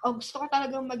na, gusto ko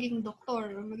talagang maging doktor.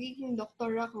 Magiging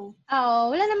doktor ako. Oo,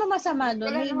 wala namang masama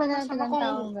doon. May iba na talagang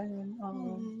taong ganun.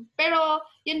 Pero,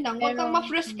 yun lang, wag kang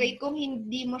ma-frustrate kung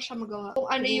hindi mo siya magawa. Kung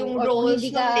ano yung roles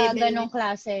ng level. Hindi ka ganong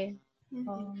klase.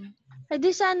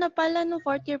 Di sana pala,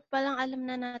 fourth year pa lang alam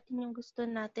na natin yung gusto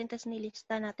natin, tas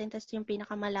nilista natin, tas yung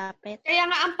pinakamalapit. Kaya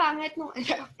nga, ang pangit nung,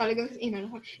 talagang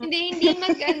hindi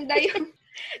maganda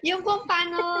yung kung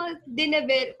paano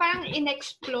parang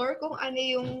in-explore kung ano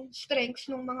yung strengths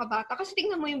ng mga bata. Kasi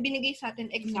tingnan mo yung binigay sa atin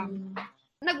exam.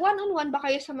 Nag-one-on-one ba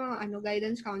kayo sa mga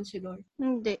guidance counselor?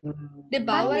 Hindi.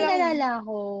 Diba? Parang nilalala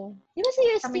ko. Di ba sa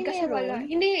UST meron?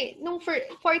 Hindi, nung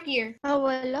fourth year.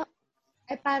 Wala.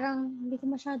 Parang hindi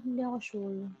ako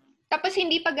sure. Tapos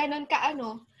hindi pa ganun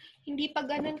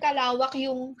kalawak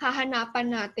yung hahanapan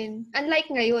natin.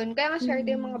 Unlike ngayon, kaya nga swerte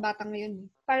yung mga bata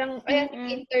ngayon. Parang,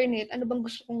 internet, ano bang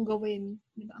gusto kong gawin?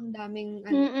 Diba? Ang dami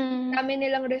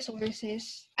nilang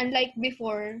resources. Unlike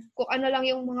before, kung ano lang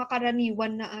yung mga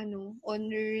karaniwan na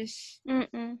honors,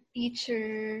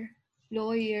 teacher,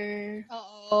 lawyer.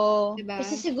 Oo. Diba?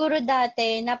 Kasi siguro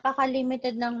dati,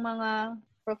 napaka-limited ng mga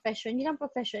profession. Hindi lang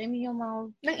profession, I mean yung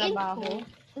mga trabaho.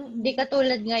 Hindi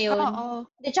katulad ngayon. Oo.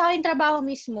 Tsaka yung trabaho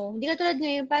mismo. Hindi katulad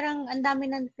ngayon, parang ang dami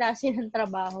ng klase ng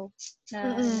trabaho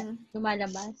na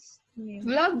lumalabas.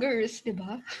 Vloggers, di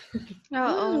ba?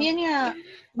 Oo. Yun nga.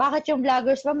 Bakit yung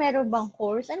vloggers ba? Meron bang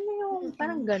course? Ano mo yung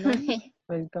parang gano'n?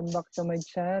 Welcome back to my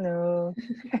channel.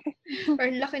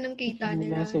 Parang laki ng kita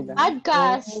nila.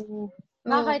 Podcast!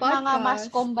 Bakit podcast. mga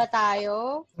mascom ba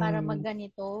tayo para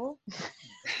magganito?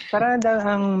 Parang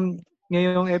ang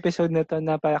ngayong episode na to,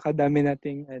 napakadami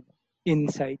nating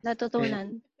insight.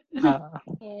 Natutunan.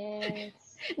 Yes.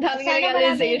 Daming Sana marami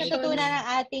realizations. natutunan ng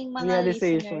ating mga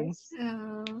Realizations.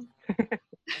 listeners.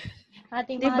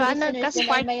 Ating Diba, mga listeners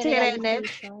nagka-spark may si Renet?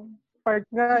 realization. Part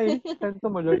nga Saan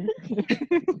tumuloy?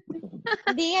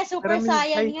 Hindi nga, super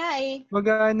saiyan nga eh.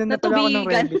 Mag-ano na pala ako ng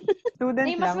Reddit. Student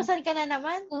Ay, lang. mas masan ka na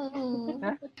naman.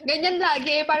 Ganyan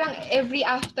lagi, parang every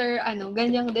after,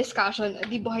 ganyang discussion,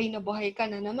 di buhay na buhay ka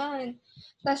na naman.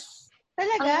 Tas,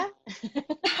 Talaga?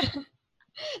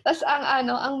 tas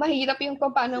ang mahirap yung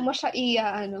kung paano mo siya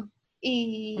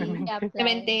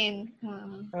i-maintain.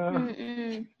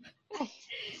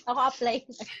 Ako apply.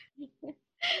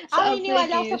 Ako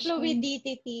niniwala ako sa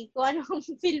fluidity. Kung anong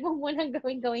feel mo muna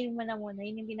gawin mo na muna.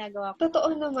 Yun yung ginagawa ko.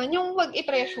 Totoo naman. Yung wag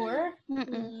i-pressure.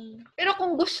 Pero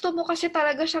kung gusto mo kasi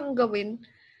talaga siyang gawin,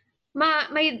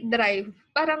 may drive.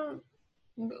 Parang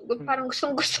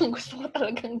gusto ko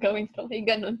talagang gawin to. May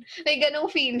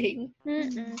ganong feeling.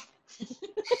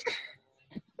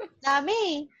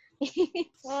 Dami.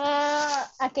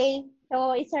 Okay.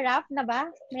 So, it's a wrap na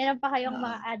ba? Meron pa kayong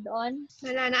mga add-on?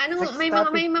 Wala na. May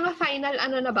mga final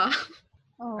na ba?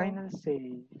 Final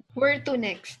say. Where to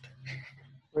next?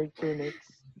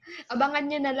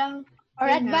 Abangan nyo na lang. Or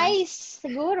advice,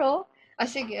 siguro.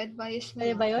 Sige, advice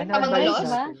na. Pwede ba yun? Mga laws?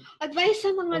 Ba? Advice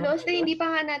sa mga laws. Hindi pa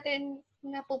nga natin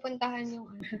napupuntahan yung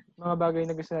mga bagay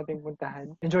na gusto nating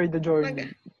puntahan. Enjoy the journey.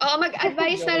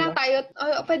 Mag-advise na lang tayo.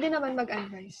 Pwede naman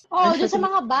mag-advise. Doon sa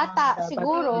mga bata,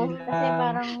 siguro. Kasi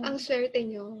parang... Ang swerte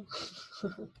nyo.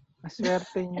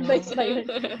 Maswerte nyo. Advice ba yun?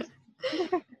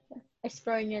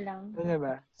 Explore nyo lang. Ano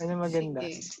ba? Ano maganda?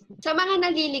 Sige. Sa mga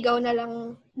naliligaw na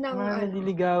lang ng Mga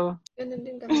naliligaw. Ganun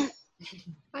din kami.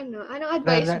 Anong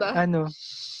advice ba?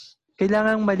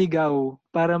 Kailangang maligaw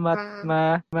para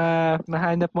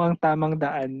mahanap mo ang tamang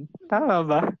daan. Tama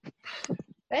ba?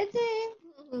 Pwede.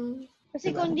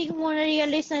 Kasi kung hindi mo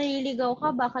na-realize na naliligaw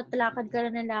ka, baka lakad ka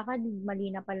na ng lakad,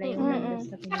 mali na pala yung landas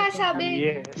na Saka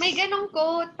sabi, may ganong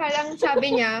quote, parang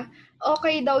sabi niya,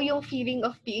 okay daw yung feeling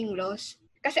of being lost.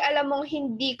 Kasi alam mong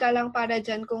hindi ka lang para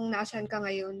dyan kung nasan ka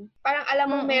ngayon. Parang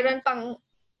alam mong meron pang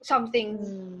something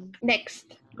Mm.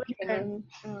 next. Ganun.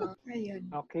 Ayun.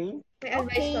 Okay. May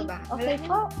advice Okay. pa ba? Okay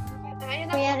po. Ayun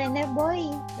na Kuya po. Rene Boy.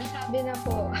 Nasabi na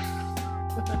po.